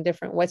means something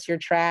different. What's your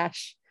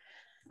trash?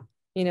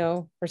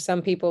 For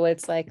some people,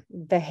 it's like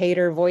the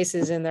hater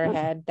voices in their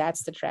head.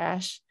 That's the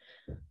trash.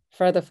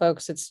 For other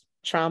folks, it's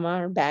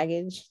trauma or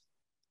baggage.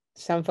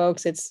 Some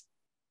folks, it's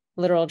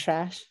literal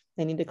trash.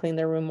 They need to clean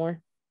their room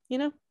more,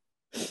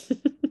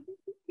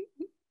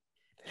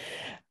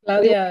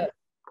 Claudia.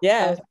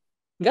 Yeah,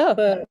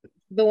 go.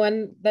 The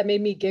one that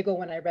made me giggle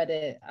when I read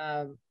it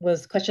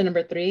was question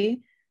number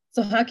 3.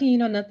 So how can you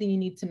know nothing you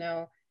need to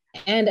know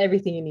and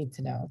everything you need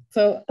to know?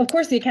 So of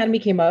course the academy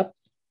came up,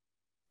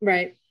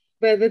 right?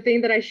 But the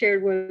thing that I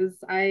shared was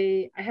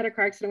I had a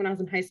car accident when I was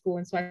in high school.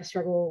 And so I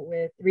struggle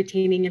with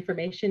retaining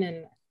information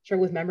and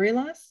struggle with memory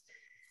loss.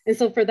 And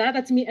so for that,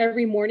 that's me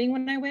every morning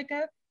when I wake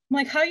up. I'm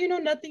like, how you know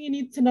nothing you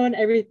need to know and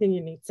everything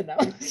you need to know?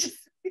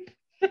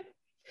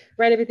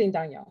 Write everything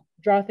down, y'all.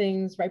 Draw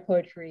things, write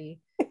poetry,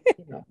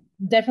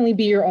 definitely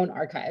be your own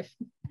archive.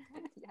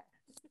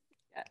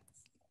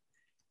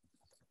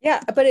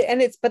 Yeah, but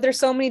there's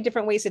so many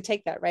different ways to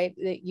take that, right?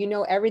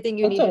 Everything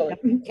you need totally.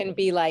 to know can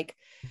be like,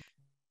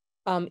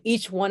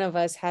 each one of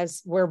us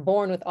we're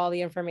born with all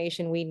the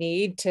information we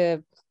need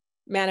to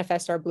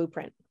manifest our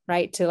blueprint,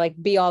 right? To like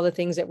be all the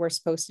things that we're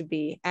supposed to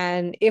be.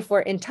 And if we're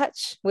in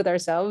touch with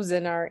ourselves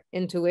and our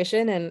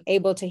intuition and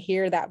able to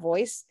hear that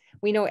voice,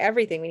 we know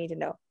everything we need to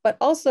know. But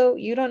also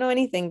you don't know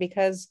anything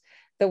because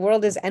the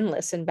world is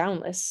endless and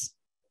boundless,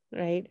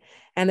 right?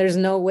 And there's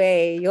no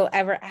way you'll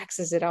ever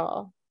access it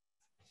all.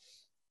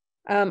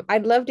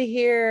 I'd love to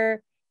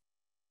hear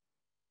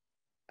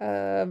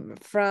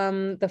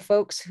from the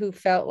folks who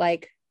felt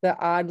like the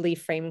oddly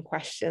framed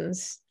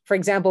questions. For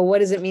example, what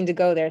does it mean to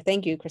go there?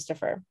 Thank you,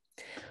 Christopher.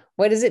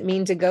 What does it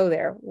mean to go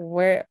there?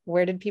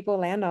 Where did people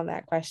land on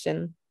that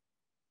question?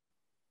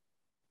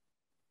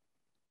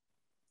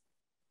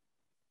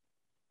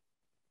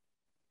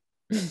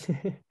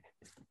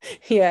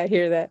 Yeah, I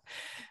hear that.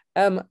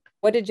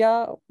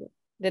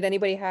 Did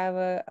anybody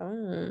have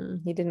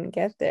he didn't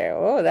get there?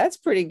 Oh, that's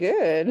pretty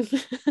good.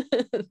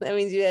 That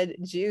means you had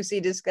juicy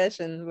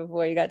discussion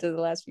before you got to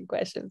the last few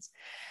questions.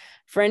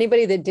 For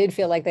anybody that did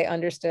feel like they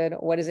understood,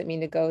 what does it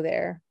mean to go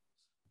there?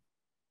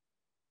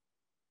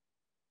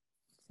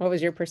 What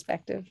was your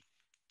perspective?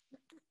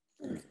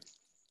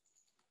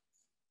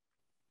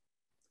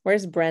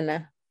 Where's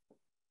Brenna?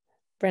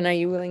 Brenna, are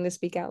you willing to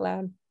speak out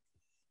loud?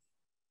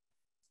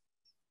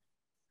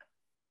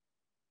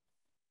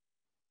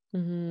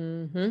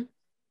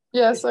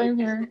 Yes, I'm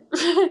here.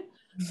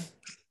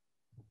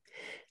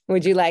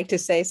 Would you like to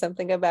say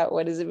something about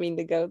what does it mean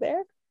to go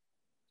there?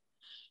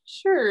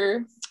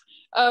 Sure.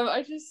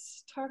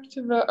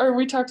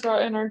 We talked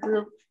about in our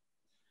group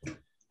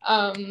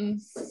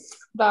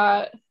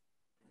that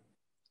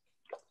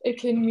it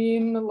can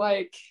mean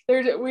like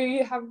I'm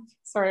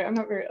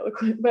not very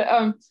eloquent, but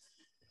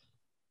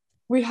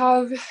we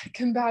have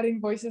combating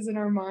voices in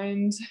our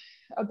mind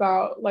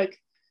about like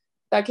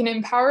that can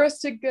empower us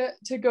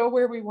to go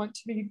where we want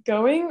to be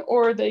going,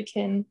 or they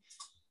can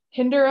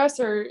hinder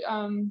us, or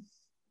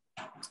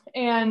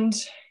and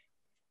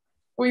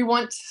we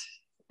want,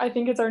 I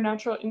think it's our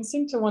natural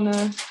instinct to want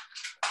to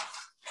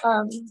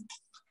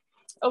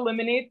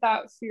eliminate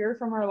that fear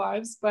from our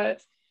lives.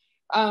 But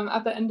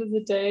at the end of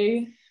the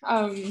day,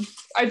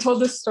 I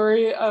told this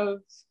story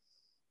of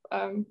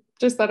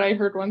just that I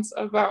heard once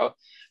about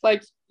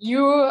like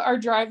you are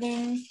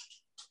driving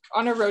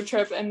on a road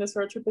trip, and this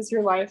road trip is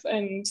your life,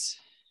 and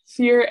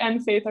fear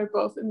and faith are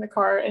both in the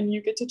car, and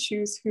you get to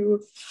choose who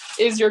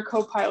is your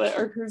co-pilot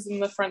or who's in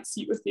the front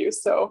seat with you.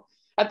 So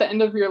at the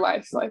end of your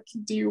life, like,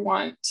 do you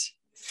want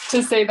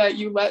to say that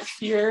you let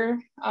fear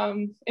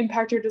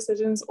impact your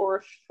decisions,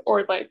 or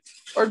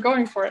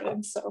going for it?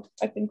 And so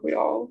I think we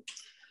all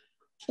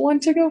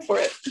want to go for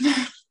it.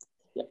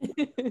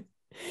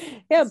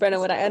 Yeah, Brenna,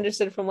 what I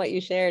understood from what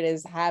you shared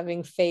is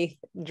having faith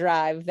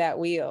drive that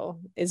wheel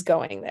is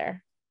going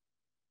there.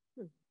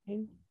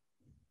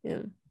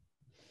 Yeah,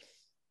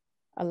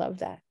 I love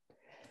that.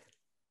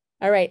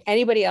 All right,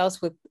 anybody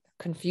else with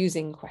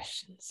confusing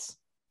questions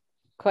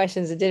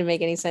that didn't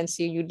make any sense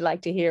to you, you'd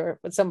like to hear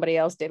what somebody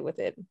else did with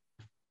it?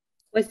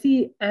 I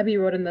see Abby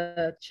wrote in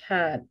the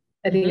chat,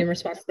 I think in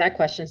response to that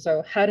question,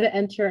 so how to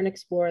enter and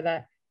explore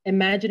that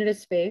imaginative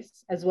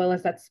space, as well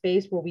as that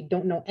space where we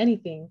don't know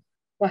anything,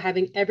 while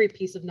having every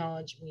piece of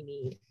knowledge we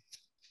need.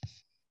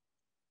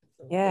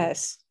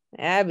 Yes,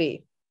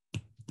 Abby,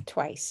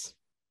 twice.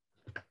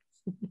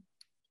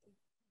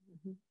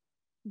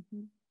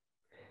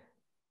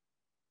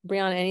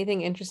 Bryonn,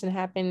 anything interesting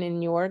happened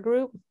in your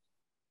group?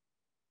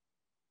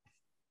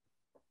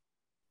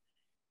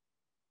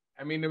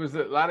 I mean, there was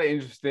a lot of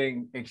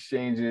interesting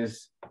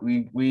exchanges.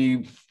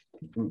 We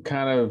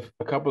kind of,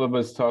 a couple of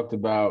us talked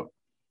about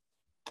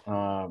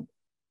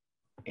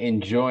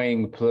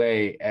enjoying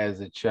play as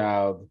a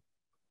child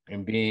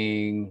and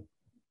being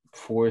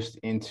forced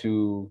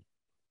into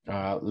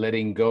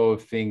letting go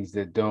of things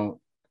that don't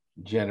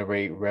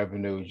generate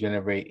revenue,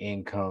 generate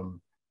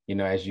income, you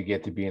know, as you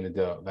get to be an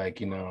adult. Like,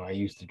 you know, I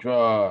used to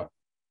draw,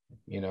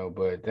 you know,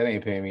 but that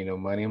ain't paying me no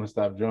money. I'm gonna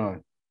stop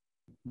drawing.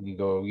 You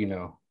go, you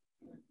know,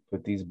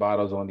 put these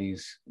bottles on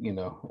these, you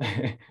know,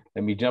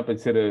 let me jump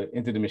into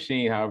the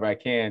machine however I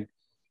can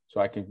so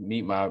I can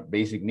meet my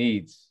basic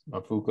needs, my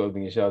food,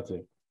 clothing, and shelter.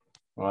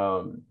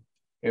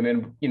 And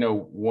then, you know,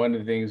 one of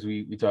the things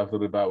we talked a little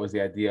bit about was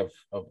the idea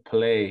of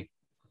play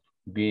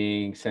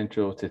being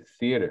central to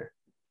theater,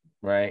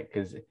 right?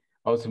 Because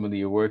ultimately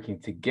you're working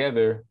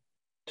together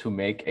to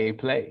make a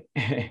play.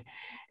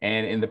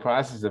 And in the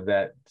process of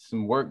that,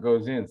 some work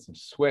goes in, some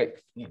sweat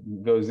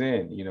goes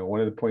in. You know, one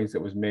of the points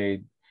that was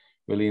made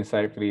really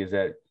insightfully is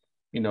that,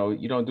 you know,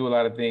 you don't do a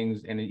lot of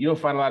things and you don't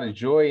find a lot of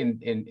joy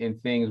in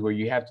things where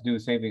you have to do the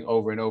same thing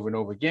over and over and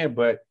over again.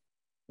 But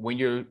when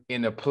you're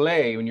in a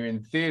play, when you're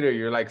in theater,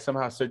 you're like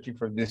somehow searching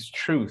for this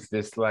truth,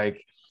 this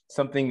like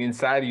something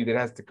inside of you that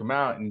has to come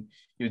out, and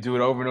you do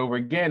it over and over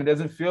again. It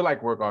doesn't feel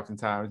like work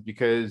oftentimes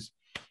because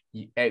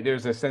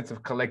there's a sense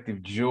of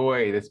collective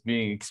joy that's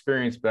being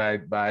experienced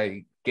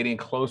by getting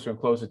closer and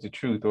closer to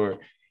truth. Or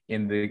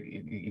in the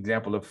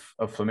example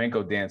of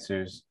flamenco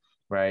dancers,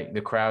 right?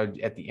 The crowd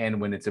at the end,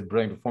 when it's a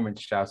brilliant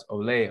performance, shouts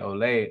 "Ole,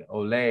 ole,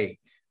 ole,"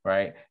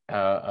 right?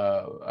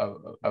 A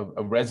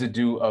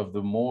residue of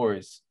the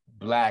Moors,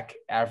 Black,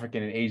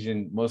 African, and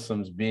Asian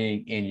Muslims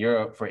being in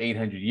Europe for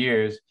 800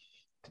 years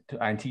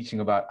and teaching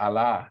about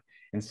Allah.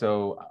 And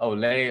so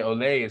Ole,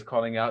 ole is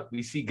calling out,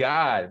 we see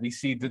God, we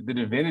see the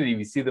divinity,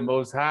 we see the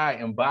Most High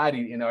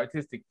embodied in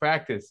artistic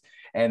practice.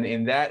 And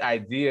in that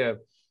idea,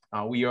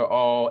 we are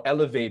all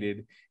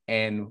elevated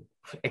and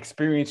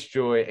experience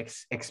joy,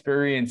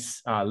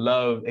 experience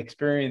love,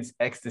 experience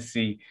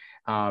ecstasy.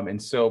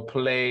 And so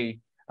play,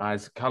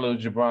 as Khalil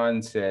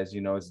Gibran says,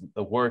 you know,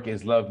 the work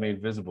is love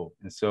made visible.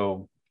 And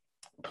so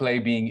play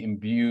being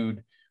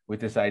imbued with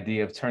this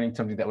idea of turning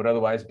something that would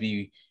otherwise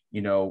be,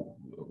 you know,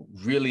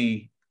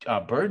 really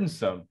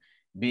burdensome,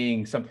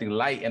 being something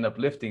light and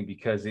uplifting,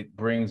 because it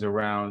brings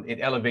around, it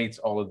elevates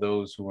all of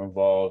those who are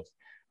involved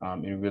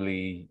in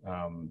really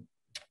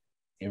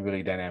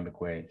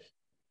dynamic ways.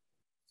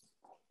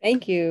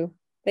 Thank you.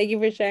 Thank you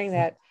for sharing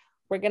that.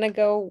 We're going to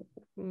go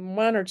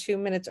 1 or 2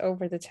 minutes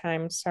over the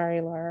time. Sorry,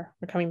 Laura,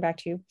 we're coming back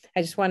to you.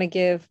 I just want to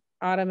give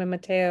Autumn and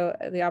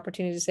Mateó the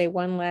opportunity to say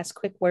one last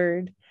quick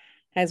word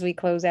as we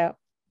close out.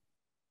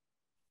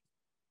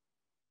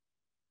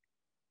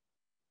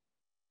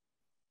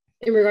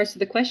 In regards to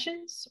the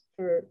questions,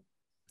 or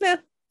yeah,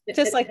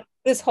 just like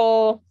this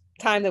whole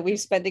time that we've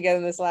spent together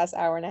in this last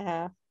hour and a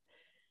half.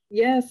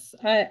 Yes,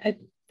 I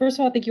first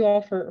of all, thank you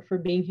all for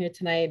being here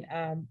tonight.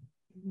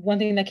 One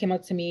thing that came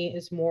up to me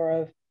is more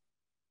of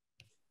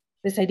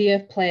this idea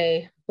of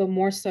play, but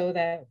more so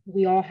that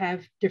we all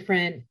have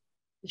different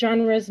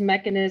genres,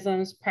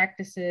 mechanisms,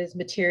 practices,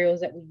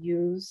 materials that we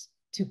use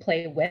to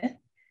play with.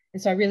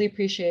 And so I really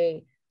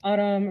appreciate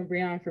Autumn and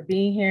Bryonn for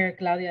being here,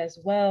 Claudia as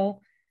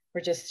well, for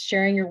just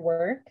sharing your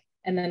work.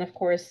 And then of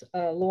course,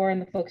 Laura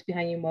and the folks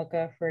behind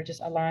UMOCA for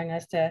just allowing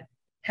us to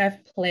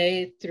have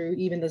play through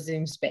even the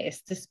Zoom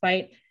space,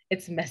 despite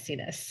its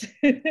messiness.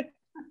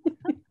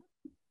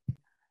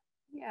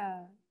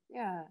 Yeah.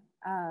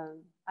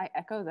 I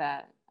echo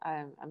that.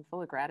 I'm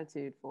full of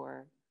gratitude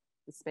for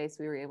the space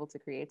we were able to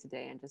create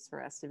today, and just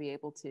for us to be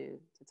able to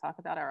talk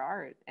about our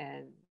art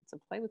and to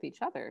play with each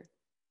other.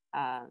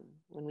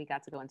 When we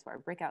got to go into our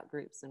breakout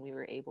groups and we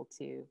were able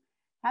to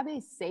have a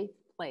safe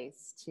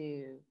place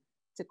to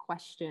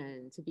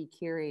question, to be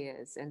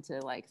curious, and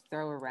to like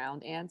throw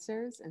around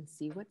answers and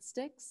see what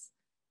sticks.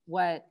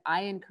 What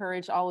I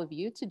encourage all of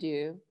you to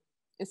do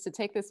is to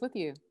take this with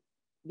you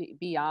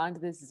beyond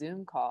this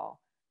Zoom call.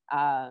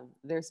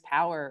 There's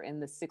power in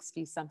the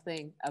 60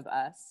 something of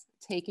us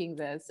taking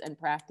this and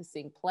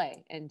practicing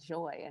play and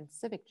joy and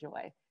civic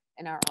joy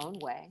in our own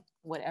way,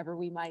 whatever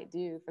we might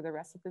do for the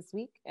rest of this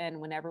week and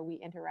whenever we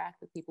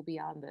interact with people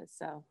beyond this.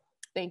 So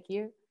thank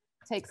you.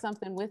 Take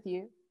something with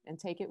you and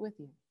take it with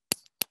you.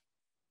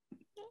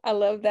 I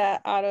love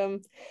that,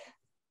 Autumn.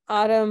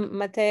 Autumn,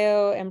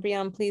 Mateó, and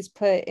Bryonn, please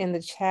put in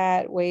the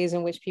chat ways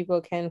in which people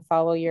can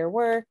follow your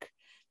work,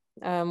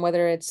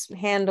 whether it's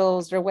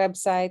handles or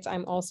websites.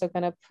 I'm also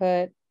going to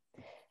put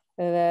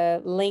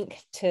the link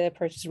to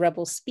purchase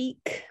Rebel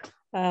Speak.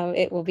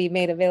 It will be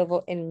made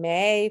available in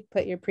May.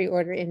 Put your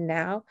pre-order in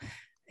now. I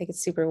think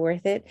it's super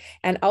worth it.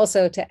 And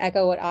also, to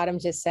echo what Autumn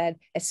just said,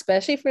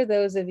 especially for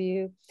those of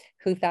you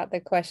who thought the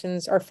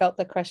questions or felt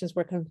the questions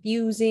were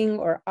confusing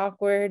or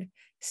awkward,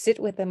 sit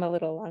with them a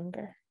little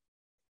longer.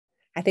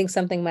 I think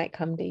something might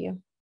come to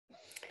you.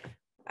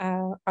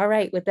 All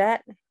right, with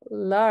that,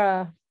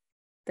 Laura,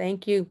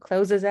 thank you.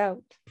 Close us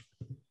out.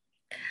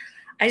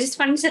 I just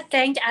wanted to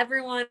thank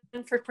everyone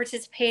for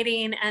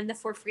participating, and the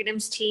For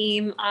Freedoms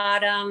team,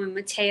 Autumn, and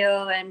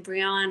Mateó, and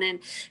Bryonn, and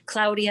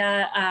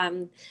Claudia,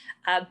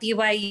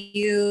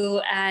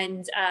 BYU,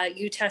 and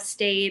Utah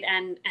State,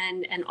 and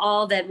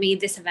all that made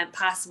this event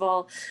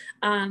possible.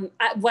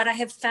 What I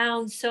have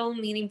found so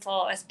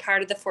meaningful as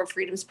part of the For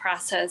Freedoms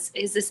process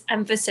is this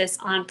emphasis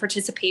on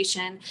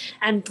participation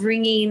and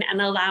bringing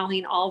and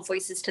allowing all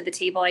voices to the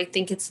table. I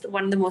think it's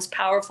one of the most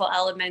powerful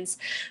elements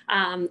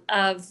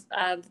of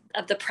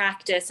the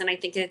practice, and I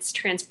think it's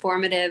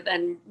transformative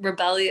and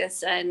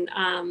rebellious, and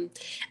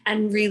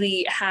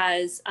really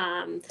has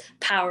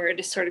power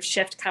to sort of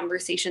shift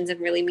conversations in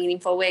really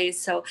meaningful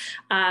ways. So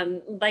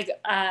like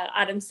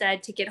Autumn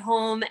said, take it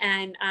home,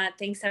 and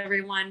thanks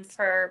everyone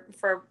for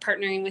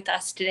partnering with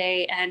us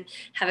today, and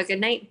have a good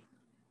night.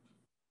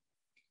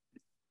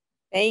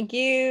 Thank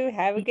you.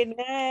 Have a good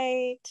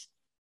night.